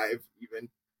 5 even,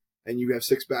 and you have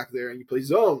 6 back there, and you play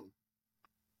zone.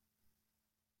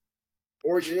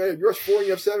 Or you rush 4 and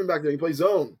you have 7 back there and you play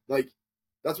zone. Like,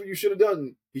 that's what you should have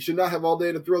done. He should not have all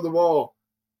day to throw the ball.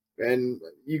 And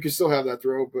you can still have that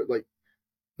throw, but like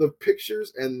the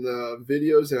pictures and the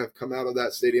videos that have come out of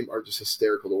that stadium are just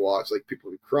hysterical to watch. Like,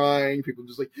 people are crying, people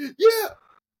just like, yeah.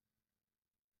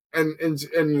 And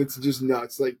it's just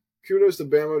nuts. Like, kudos to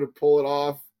Bama to pull it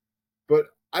off. But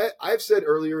I've said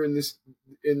earlier in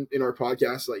our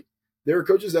podcast, like, there are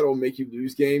coaches that will make you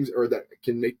lose games or that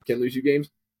can lose you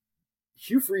games.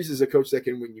 Hugh Freeze is a coach that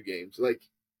can win you games, like,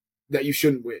 that you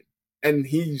shouldn't win. And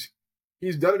he's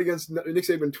done it against Nick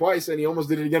Saban twice, and he almost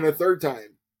did it again a third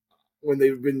time when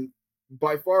they've been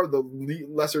by far the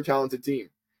lesser talented team.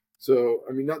 So,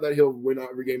 I mean, not that he'll win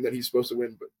every game that he's supposed to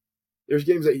win, but there's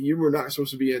games that you were not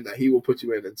supposed to be in that he will put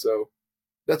you in. And so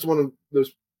that's one of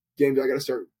those games I got to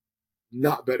start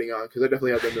not betting on, because I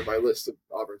definitely have them in my list of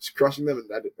Auburn's crushing them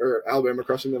or Alabama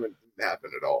crushing them, and it didn't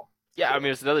happen at all. Yeah, I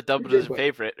mean, it's another double-digit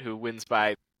favorite who wins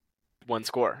by 1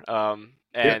 score.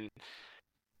 And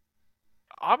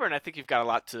Auburn, I think you've got a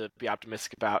lot to be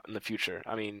optimistic about in the future.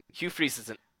 I mean, Hugh Freeze is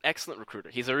an excellent recruiter.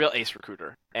 He's a real ace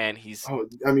recruiter, and he's. Oh,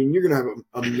 I mean, you're gonna have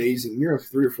amazing. You're gonna have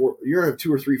 3 or 4. You're gonna have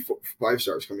 2 or 3 5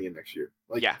 stars coming in next year.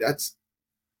 Like, yeah, that's.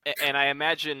 And I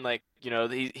imagine, like,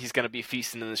 he's going to be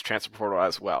feasting in this transfer portal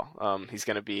as well. He's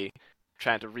going to be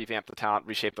trying to revamp the talent,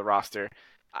 reshape the roster.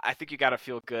 I think you got to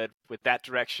feel good with that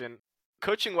direction.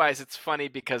 Coaching-wise, it's funny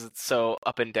because it's so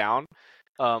up and down.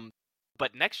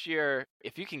 But next year,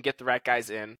 if you can get the right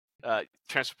guys in,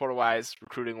 transfer portal-wise,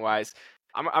 recruiting-wise,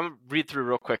 I'm going to read through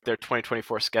real quick their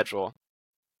 2024 schedule.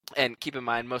 And keep in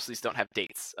mind, most of these don't have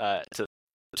dates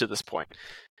to this point.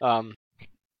 But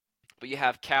you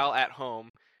have Cal at home,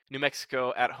 New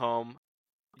Mexico at home,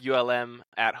 ULM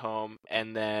at home,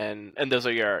 and those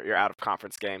are your out of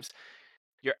conference games.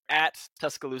 You're at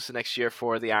Tuscaloosa next year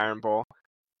for the Iron Bowl.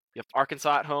 You have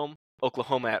Arkansas at home,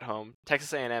 Oklahoma at home,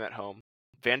 Texas A&M at home,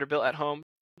 Vanderbilt at home,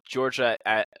 Georgia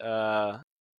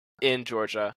in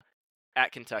Georgia,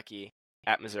 at Kentucky,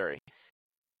 at Missouri.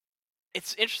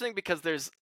 It's interesting because there's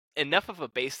enough of a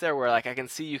base there where like I can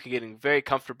see you getting very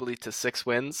comfortably to 6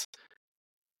 wins,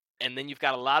 and then you've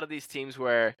got a lot of these teams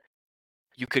where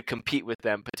you could compete with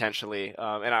them potentially.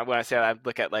 When I say that, I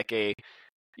look at like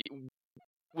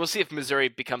we'll see if Missouri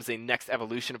becomes a next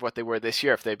evolution of what they were this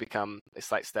year, if they become a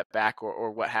slight step back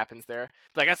or what happens there.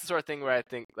 But like that's the sort of thing where I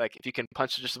think like if you can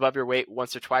punch just above your weight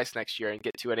once or twice next year and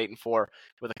get to an 8-4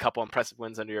 with a couple impressive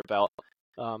wins under your belt,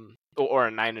 or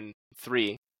a 9-3,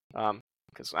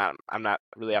 because I'm not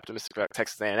really optimistic about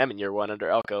Texas A&M in year one under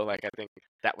Elko. Like I think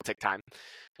that will take time.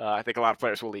 I think a lot of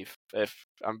players will leave. If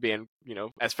I'm being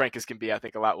as frank as can be, I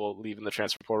think a lot will leave in the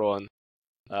transfer portal.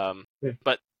 And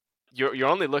but you're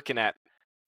only looking at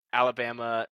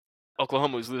Alabama,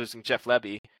 Oklahoma, who's losing Jeff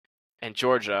Lebby, and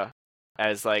Georgia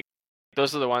as like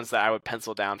those are the ones that I would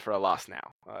pencil down for a loss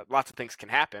now. Lots of things can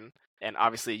happen, and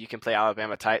obviously you can play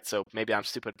Alabama tight, so maybe I'm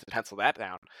stupid to pencil that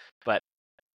down. But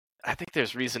I think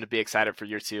there's reason to be excited for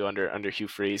year 2 under Hugh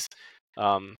Freeze.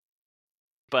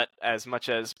 But as much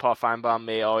as Paul Feinbaum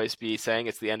may always be saying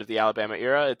it's the end of the Alabama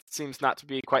era, it seems not to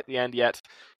be quite the end yet.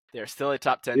 They're still a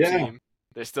top 10 team.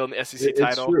 They're still in the SEC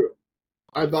title. It's true.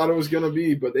 I thought it was going to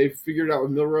be, but they figured it out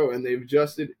with Milroe, and they've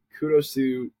adjusted. Kudos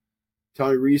to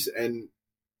Tommy Rees and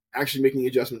actually making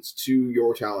adjustments to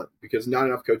your talent, because not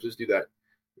enough coaches do that.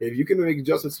 If you can make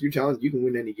adjustments to your talent, you can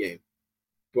win any game.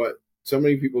 But so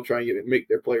many people try and make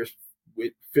their players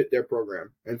fit their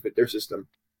program and fit their system.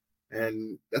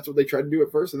 And that's what they tried to do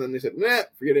at first, and then they said, nah,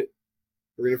 forget it.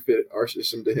 We're going to fit our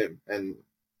system to him, and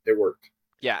it worked.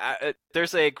 Yeah,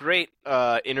 there's a great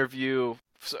interview.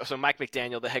 So Mike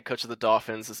McDaniel, the head coach of the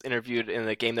Dolphins, is interviewed in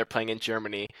the game they're playing in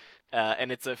Germany,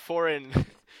 and it's a foreign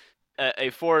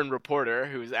reporter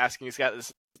who's asking. He's got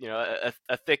this,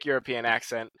 a thick European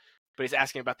accent, but he's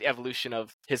asking about the evolution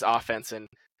of his offense and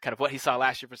kind of what he saw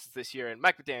last year versus this year. And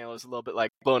Mike McDaniel is a little bit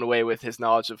like blown away with his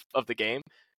knowledge of the game,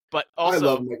 but also I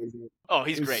love Mike McDaniel. Oh,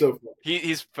 he's great. So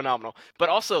he's phenomenal. But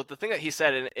also the thing that he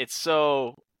said, and it's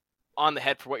so on the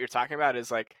head for what you're talking about, is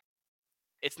like,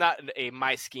 it's not a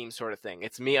my scheme sort of thing.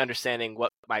 It's me understanding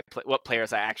what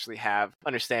players I actually have,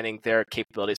 understanding their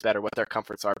capabilities better, what their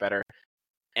comforts are better,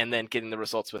 and then getting the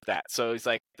results with that. So he's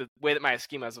like, the way that my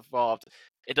scheme has evolved,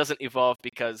 it doesn't evolve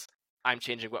because I'm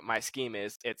changing what my scheme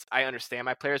is. It's I understand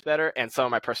my players better, and some of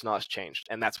my personnel has changed,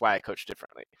 and that's why I coach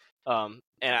differently.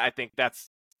 And I think that's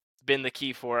been the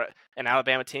key for an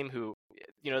Alabama team who,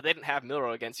 they didn't have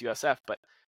Milroe against USF, but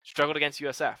struggled against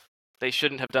USF. They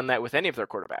shouldn't have done that with any of their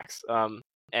quarterbacks.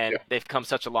 And they've come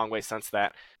such a long way since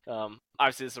that.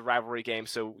 Obviously, this is a rivalry game,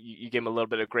 so you give them a little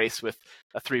bit of grace with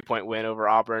a 3-point win over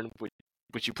Auburn,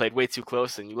 which you played way too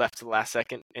close and you left to the last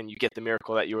second, and you get the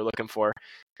miracle that you were looking for.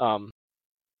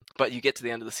 But you get to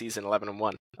the end of the season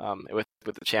 11-1 with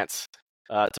the chance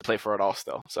to play for it all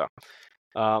still. So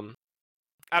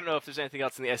I don't know if there's anything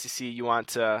else in the SEC you want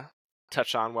to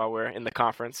touch on while we're in the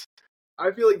conference.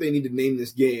 I feel like they need to name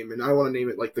this game, and I want to name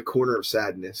it like the Corner of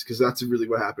Sadness, because that's really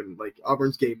what happened. Like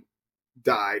Auburn's game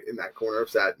died in that Corner of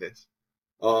Sadness.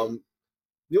 The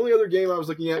only other game I was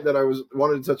looking at that I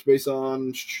wanted to touch base on,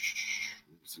 let's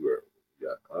see where we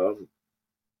got,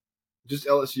 just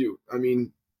LSU. I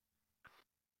mean,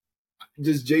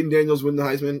 does Jaden Daniels win the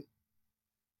Heisman?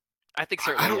 I think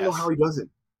certainly. I don't know how he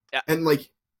doesn't. Yeah. And like,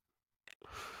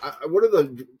 what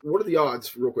are the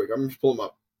odds? Real quick, I'm just pulling them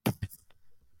up.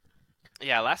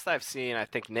 Yeah, last I've seen, I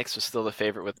think Nix was still the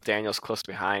favorite with Daniels close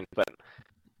behind, but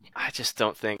I just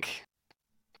don't think.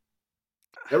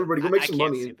 Everybody go make some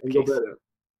money and go bet it.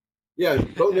 Yeah,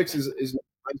 Bo Nix is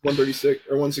 136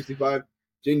 or 165.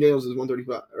 Jane Daniels is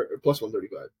 135 or plus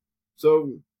 135.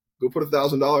 So go put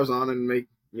 $1,000 on and make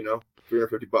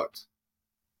 $350.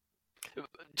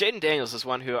 Jaden Daniels is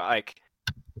one who, like,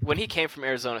 when he came from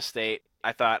Arizona State,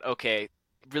 I thought, okay,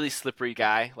 really slippery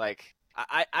guy. Like,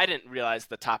 I didn't realize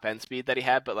the top end speed that he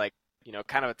had, but like,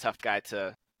 kind of a tough guy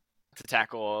to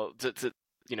tackle, to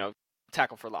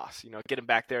tackle for loss. Get him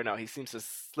back there. No, he seems to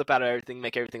slip out of everything,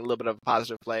 make everything a little bit of a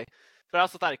positive play. But I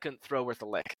also thought he couldn't throw worth a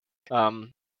lick.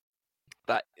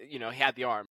 But he had the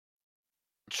arm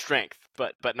strength,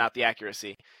 but not the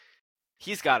accuracy.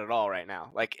 He's got it all right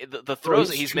now. Like the throws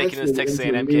that he's making in this Texas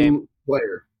A&M game.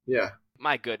 Player, yeah.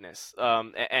 My goodness.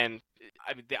 And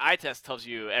I mean, the eye test tells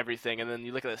you everything, and then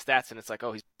you look at the stats, and it's like,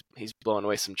 oh, he's blowing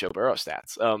away some Joe Burrow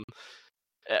stats.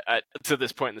 To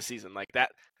this point in the season, like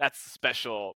that's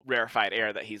special rarefied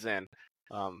air that he's in.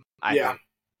 Yeah.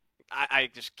 I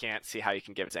just can't see how you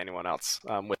can give it to anyone else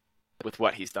with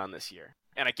what he's done this year.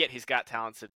 And I get he's got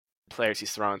talented players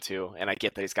he's thrown to, and I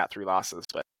get that he's got 3 losses,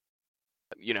 but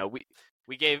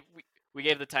we gave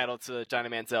the title to Johnny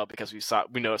Manziel because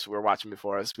we noticed we were watching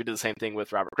before us. We did the same thing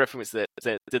with Robert Griffin. We did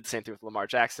the same thing with Lamar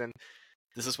Jackson.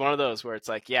 This is one of those where it's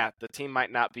like, yeah, the team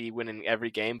might not be winning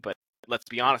every game, but let's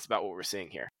be honest about what we're seeing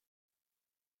here.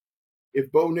 If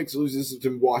Bo Nix loses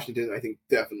to Washington, I think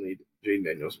definitely Jaden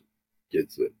Daniels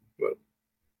gets it. But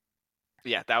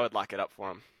yeah, that would lock it up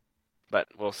for him. But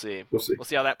we'll see. We'll see. We'll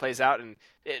see how that plays out, and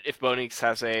if Bo Nix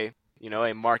has a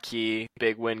marquee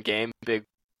big win game, big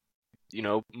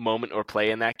moment or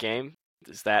play in that game,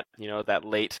 is that that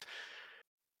late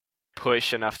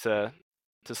push enough to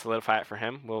solidify it for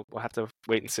him? We'll have to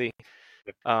wait and see.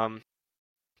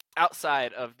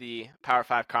 Outside of the Power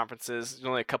 5 conferences, there's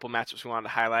only a couple matchups we wanted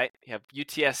to highlight. You have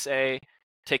UTSA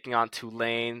taking on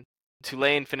Tulane.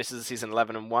 Tulane finishes the season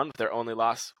 11-1 with their only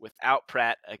loss without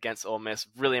Pratt against Ole Miss.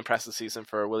 Really impressive season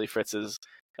for Willie Fritz's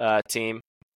team.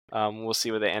 We'll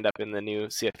see where they end up in the new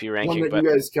CFP ranking. One that you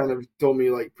guys kind of told me,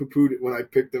 like, poo-pooed when I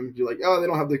picked them. You're like, oh, they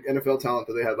don't have the NFL talent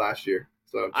that they had last year.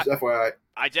 So, just FYI.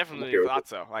 I definitely thought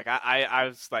so. Like, I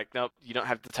was like, nope, you don't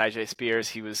have the Tyjae Spears.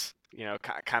 He was,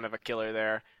 kind of a killer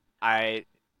there. I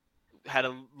had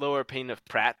a lower opinion of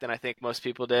Pratt than I think most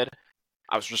people did.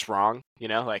 I was just wrong,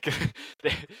 like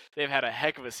they've had a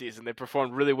heck of a season. They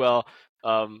performed really well,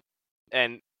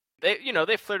 and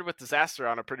they flirted with disaster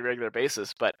on a pretty regular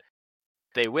basis, but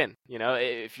they win.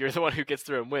 If you're the one who gets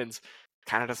through and wins,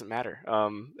 kind of doesn't matter.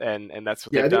 And that's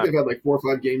what they've done. I think they've had like 4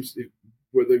 or 5 games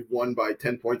where they've won by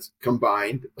 10 points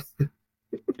combined.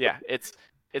 Yeah, it's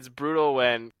brutal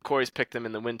when Corey's picked them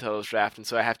in the win totals draft, and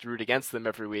so I have to root against them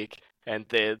every week. And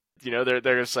they're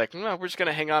just like, no, we're just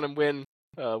gonna hang on and win.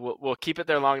 We'll keep it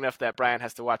there long enough that Brian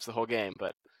has to watch the whole game.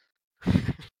 But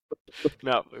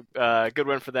no, good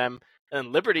win for them.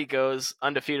 And Liberty goes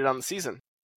undefeated on the season.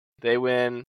 They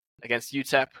win against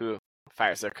UTEP, who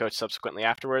fires their coach subsequently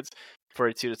afterwards,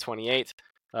 42-28.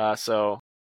 So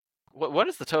what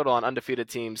is the total on undefeated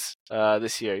teams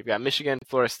this year? You've got Michigan,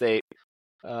 Florida State,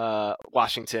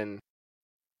 Washington,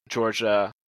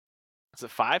 Georgia. Is it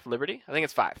 5? Liberty? I think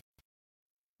it's 5.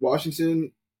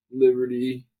 Washington,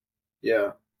 Liberty,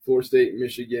 Florida State,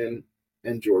 Michigan,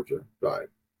 and Georgia, 5.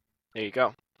 There you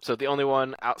go. So the only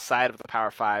one outside of the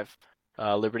Power 5,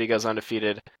 Liberty goes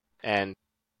undefeated, and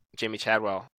Jamie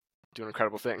Chadwell doing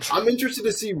incredible things. I'm interested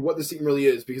to see what this team really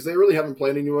is because they really haven't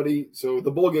played anybody. So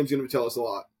the bowl game's going to tell us a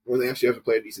lot when they actually have to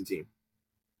play a decent team.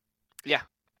 Yeah.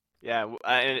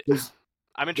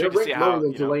 I'm intrigued to see how lower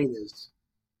than Tulane is,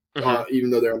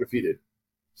 even though they're undefeated.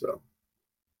 So,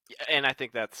 and I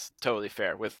think that's totally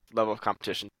fair with level of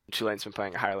competition. Tulane's been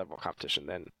playing a higher level of competition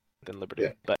than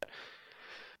Liberty, but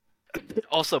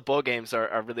also bowl games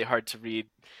are really hard to read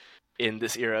in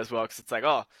this era as well because it's like,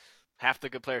 oh, half the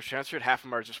good players transferred, half of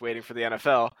them are just waiting for the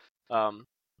NFL.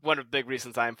 One of the big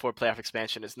reasons I'm for playoff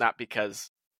expansion is not because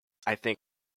I think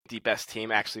the best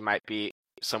team actually might be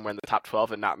somewhere in the top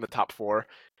 12 and not in the top 4.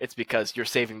 It's because you're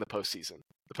saving the postseason.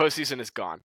 The postseason is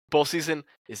gone. Bowl season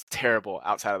is terrible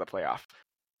outside of the playoff.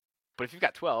 But if you've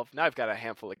got 12, now I've got a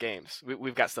handful of games.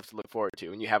 We've got stuff to look forward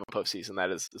to, and you have a postseason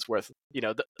that is worth.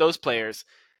 Those players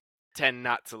tend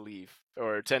not to leave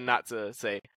or tend not to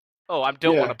say, "Oh, I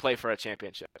don't want to play for a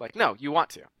championship." Like, no, you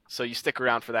want to, so you stick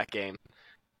around for that game.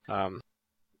 I'm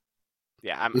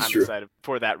excited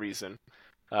for that reason.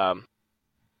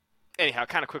 Anyhow,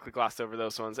 kind of quickly glossed over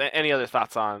those ones. Any other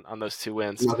thoughts on those 2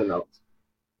 wins? Nothing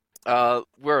else.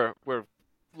 We're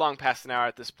long past an hour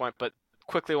at this point, but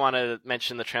quickly want to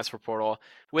mention the transfer portal.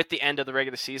 With the end of the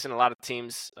regular season, a lot of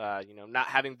teams, not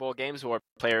having bowl games or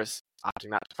players opting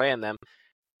not to play in them.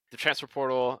 The transfer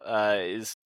portal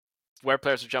is where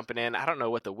players are jumping in. I don't know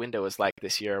what the window is like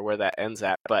this year or where that ends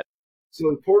at, but so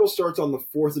the portal starts on the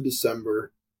 4th of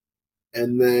December,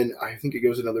 and then I think it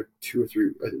goes another 2 or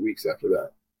 3 weeks after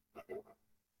that.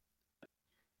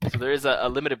 So there is a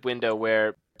limited window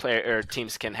where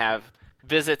teams can have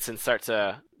visits and start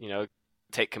to,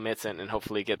 take commits and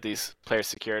hopefully get these players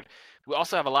secured. We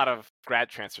also have a lot of grad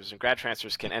transfers, and grad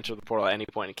transfers can enter the portal at any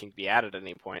point and can be added at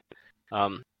any point.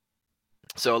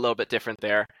 So a little bit different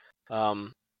there.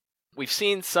 We've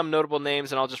seen some notable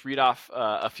names, and I'll just read off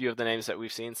a few of the names that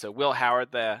we've seen. So Will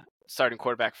Howard, the starting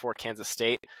quarterback for Kansas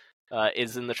State,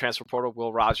 is in the transfer portal.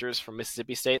 Will Rogers from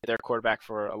Mississippi State, their quarterback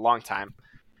for a long time.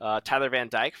 Tyler Van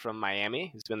Dyke from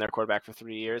Miami, who's been their quarterback for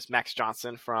 3 years. Max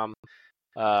Johnson from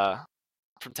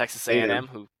Texas A&M,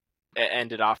 who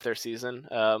ended off their season.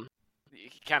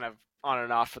 Kind of on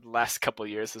and off for the last couple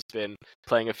of years, has been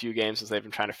playing a few games as they've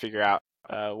been trying to figure out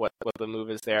what the move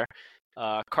is there.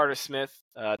 Carter Smith,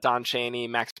 Don Chaney,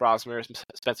 Max Brosmer,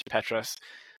 Spencer Petras.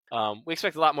 We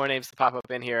expect a lot more names to pop up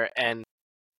in here, and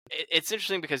it's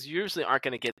interesting because you usually aren't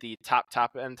going to get the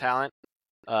top end talent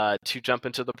to jump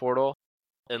into the portal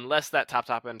unless that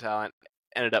top end talent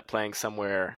ended up playing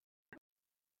somewhere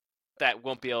that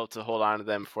won't be able to hold on to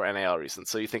them for NIL reasons.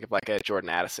 So you think of like a Jordan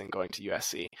Addison going to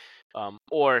USC,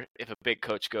 or if a big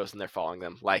coach goes and they're following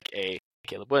them, like a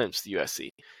Caleb Williams to USC.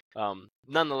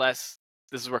 Nonetheless,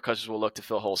 this is where coaches will look to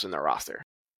fill holes in their roster.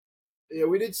 Yeah,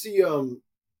 we did see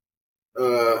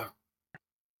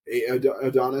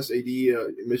Adonis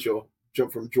Mitchell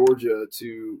jump from Georgia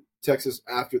to Texas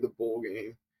after the bowl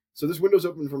game. So this window's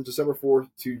open from December 4th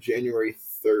to January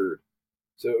 3rd.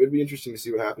 So it'd be interesting to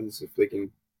see what happens if they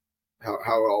can how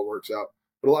it all works out.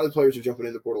 But a lot of players are jumping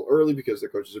in the portal early because their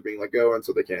coaches are being let go, and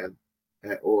so they can,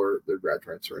 or they're grad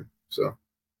transferring. So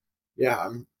yeah,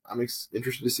 I'm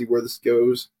interested to see where this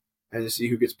goes and to see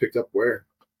who gets picked up where.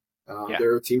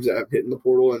 There are teams that have hit in the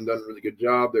portal and done a really good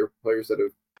job. There are players that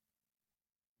have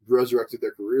resurrected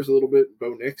their careers a little bit.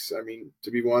 Bo Nix, I mean,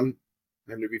 to be one,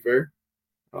 and to be fair.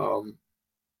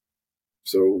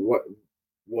 So what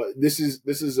this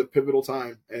is a pivotal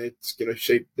time, and it's going to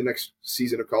shape the next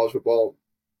season of college football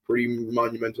pretty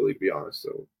monumentally, to be honest.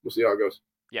 So we'll see how it goes.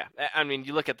 Yeah, I mean,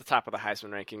 you look at the top of the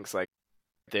Heisman rankings, like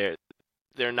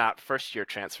they're not first-year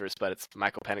transfers, but it's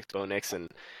Michael Penix, Bo Nix, and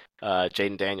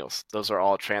Jaden Daniels. Those are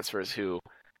all transfers who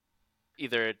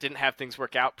either didn't have things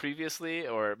work out previously,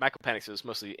 or Michael Penix, it was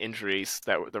mostly injuries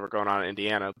that were going on in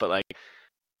Indiana. But like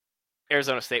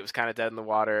Arizona State was kind of dead in the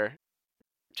water.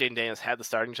 Jaden Daniels had the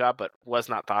starting job, but was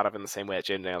not thought of in the same way that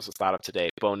Jaden Daniels was thought of today.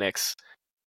 Bo Nix,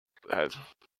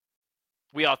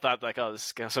 we all thought like, oh,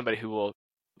 this is somebody who will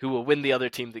win the other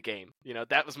team the game. You know,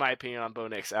 that was my opinion on Bo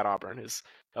Nix at Auburn. Is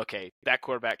okay, that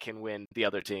quarterback can win the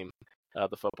other team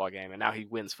the football game, and now he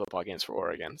wins football games for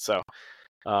Oregon. So,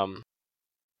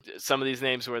 some of these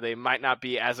names where they might not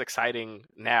be as exciting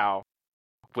now,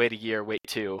 wait a year, wait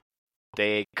two,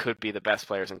 they could be the best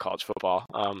players in college football.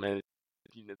 And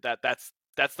you know,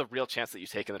 that's the real chance that you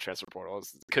take in the transfer portal. It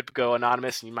could go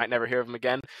anonymous and you might never hear of them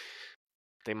again.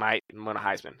 They might win a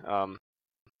Heisman.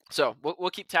 So we'll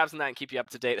keep tabs on that and keep you up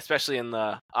to date, especially in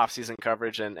the off-season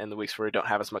coverage and the weeks where we don't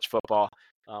have as much football.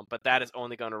 But that is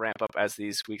only going to ramp up as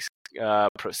these weeks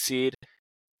proceed.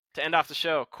 To end off the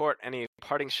show, Cort, any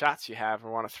parting shots you have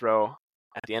or want to throw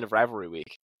at the end of Rivalry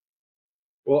Week?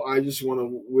 Well, I just want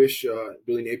to wish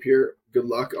Billy Napier good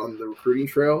luck on the recruiting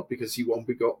trail because he won't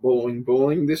be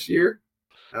bowling this year.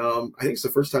 I think it's the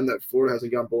first time that Florida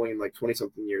hasn't gone bowling in like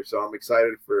 20-something years, so I'm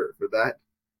excited for that.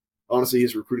 Honestly,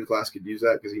 his recruiting class could use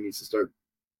that because he needs to start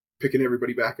picking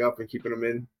everybody back up and keeping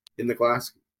them in the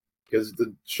class because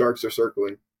the Sharks are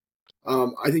circling.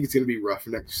 I think it's going to be rough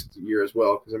next year as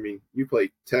well because, I mean, you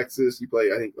play Texas, you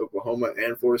play, I think, Oklahoma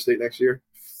and Florida State next year.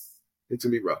 It's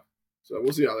going to be rough. So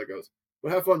we'll see how that goes.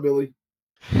 But have fun, Billy.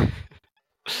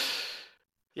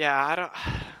 Yeah, I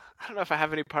don't know if I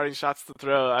have any parting shots to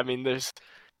throw. I mean, there's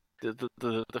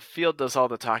the field does all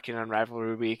the talking on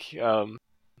Rivalry Week.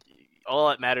 All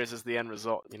that matters is the end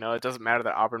result. You know, it doesn't matter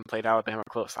that Auburn played Alabama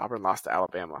close. Auburn lost to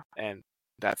Alabama, and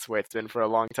that's the way it's been for a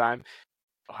long time.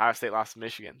 Ohio State lost to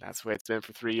Michigan. That's the way it's been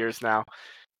for 3 years now.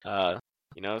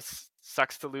 You know, it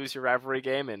sucks to lose your rivalry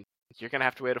game, and you're going to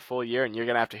have to wait a full year, and you're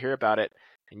going to have to hear about it,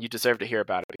 and you deserve to hear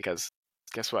about it because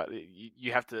guess what?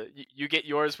 You have to. You get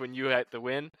yours when you had the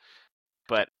win,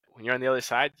 but when you're on the other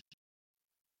side,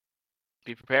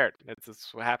 be prepared.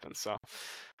 That's what happens. So,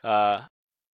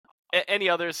 any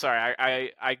others? Sorry,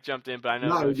 I jumped in, but I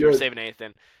know if you're saving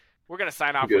anything. We're going to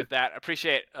sign off with that.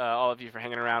 Appreciate all of you for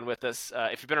hanging around with us.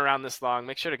 If you've been around this long,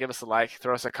 make sure to give us a like,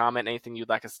 throw us a comment, anything you'd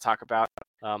like us to talk about.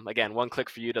 Again, one click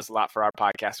for you does a lot for our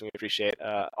podcast, and we appreciate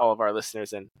all of our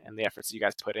listeners and the efforts you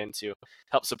guys put in to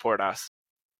help support us.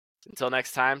 Until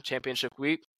next time, Championship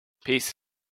Week. Peace.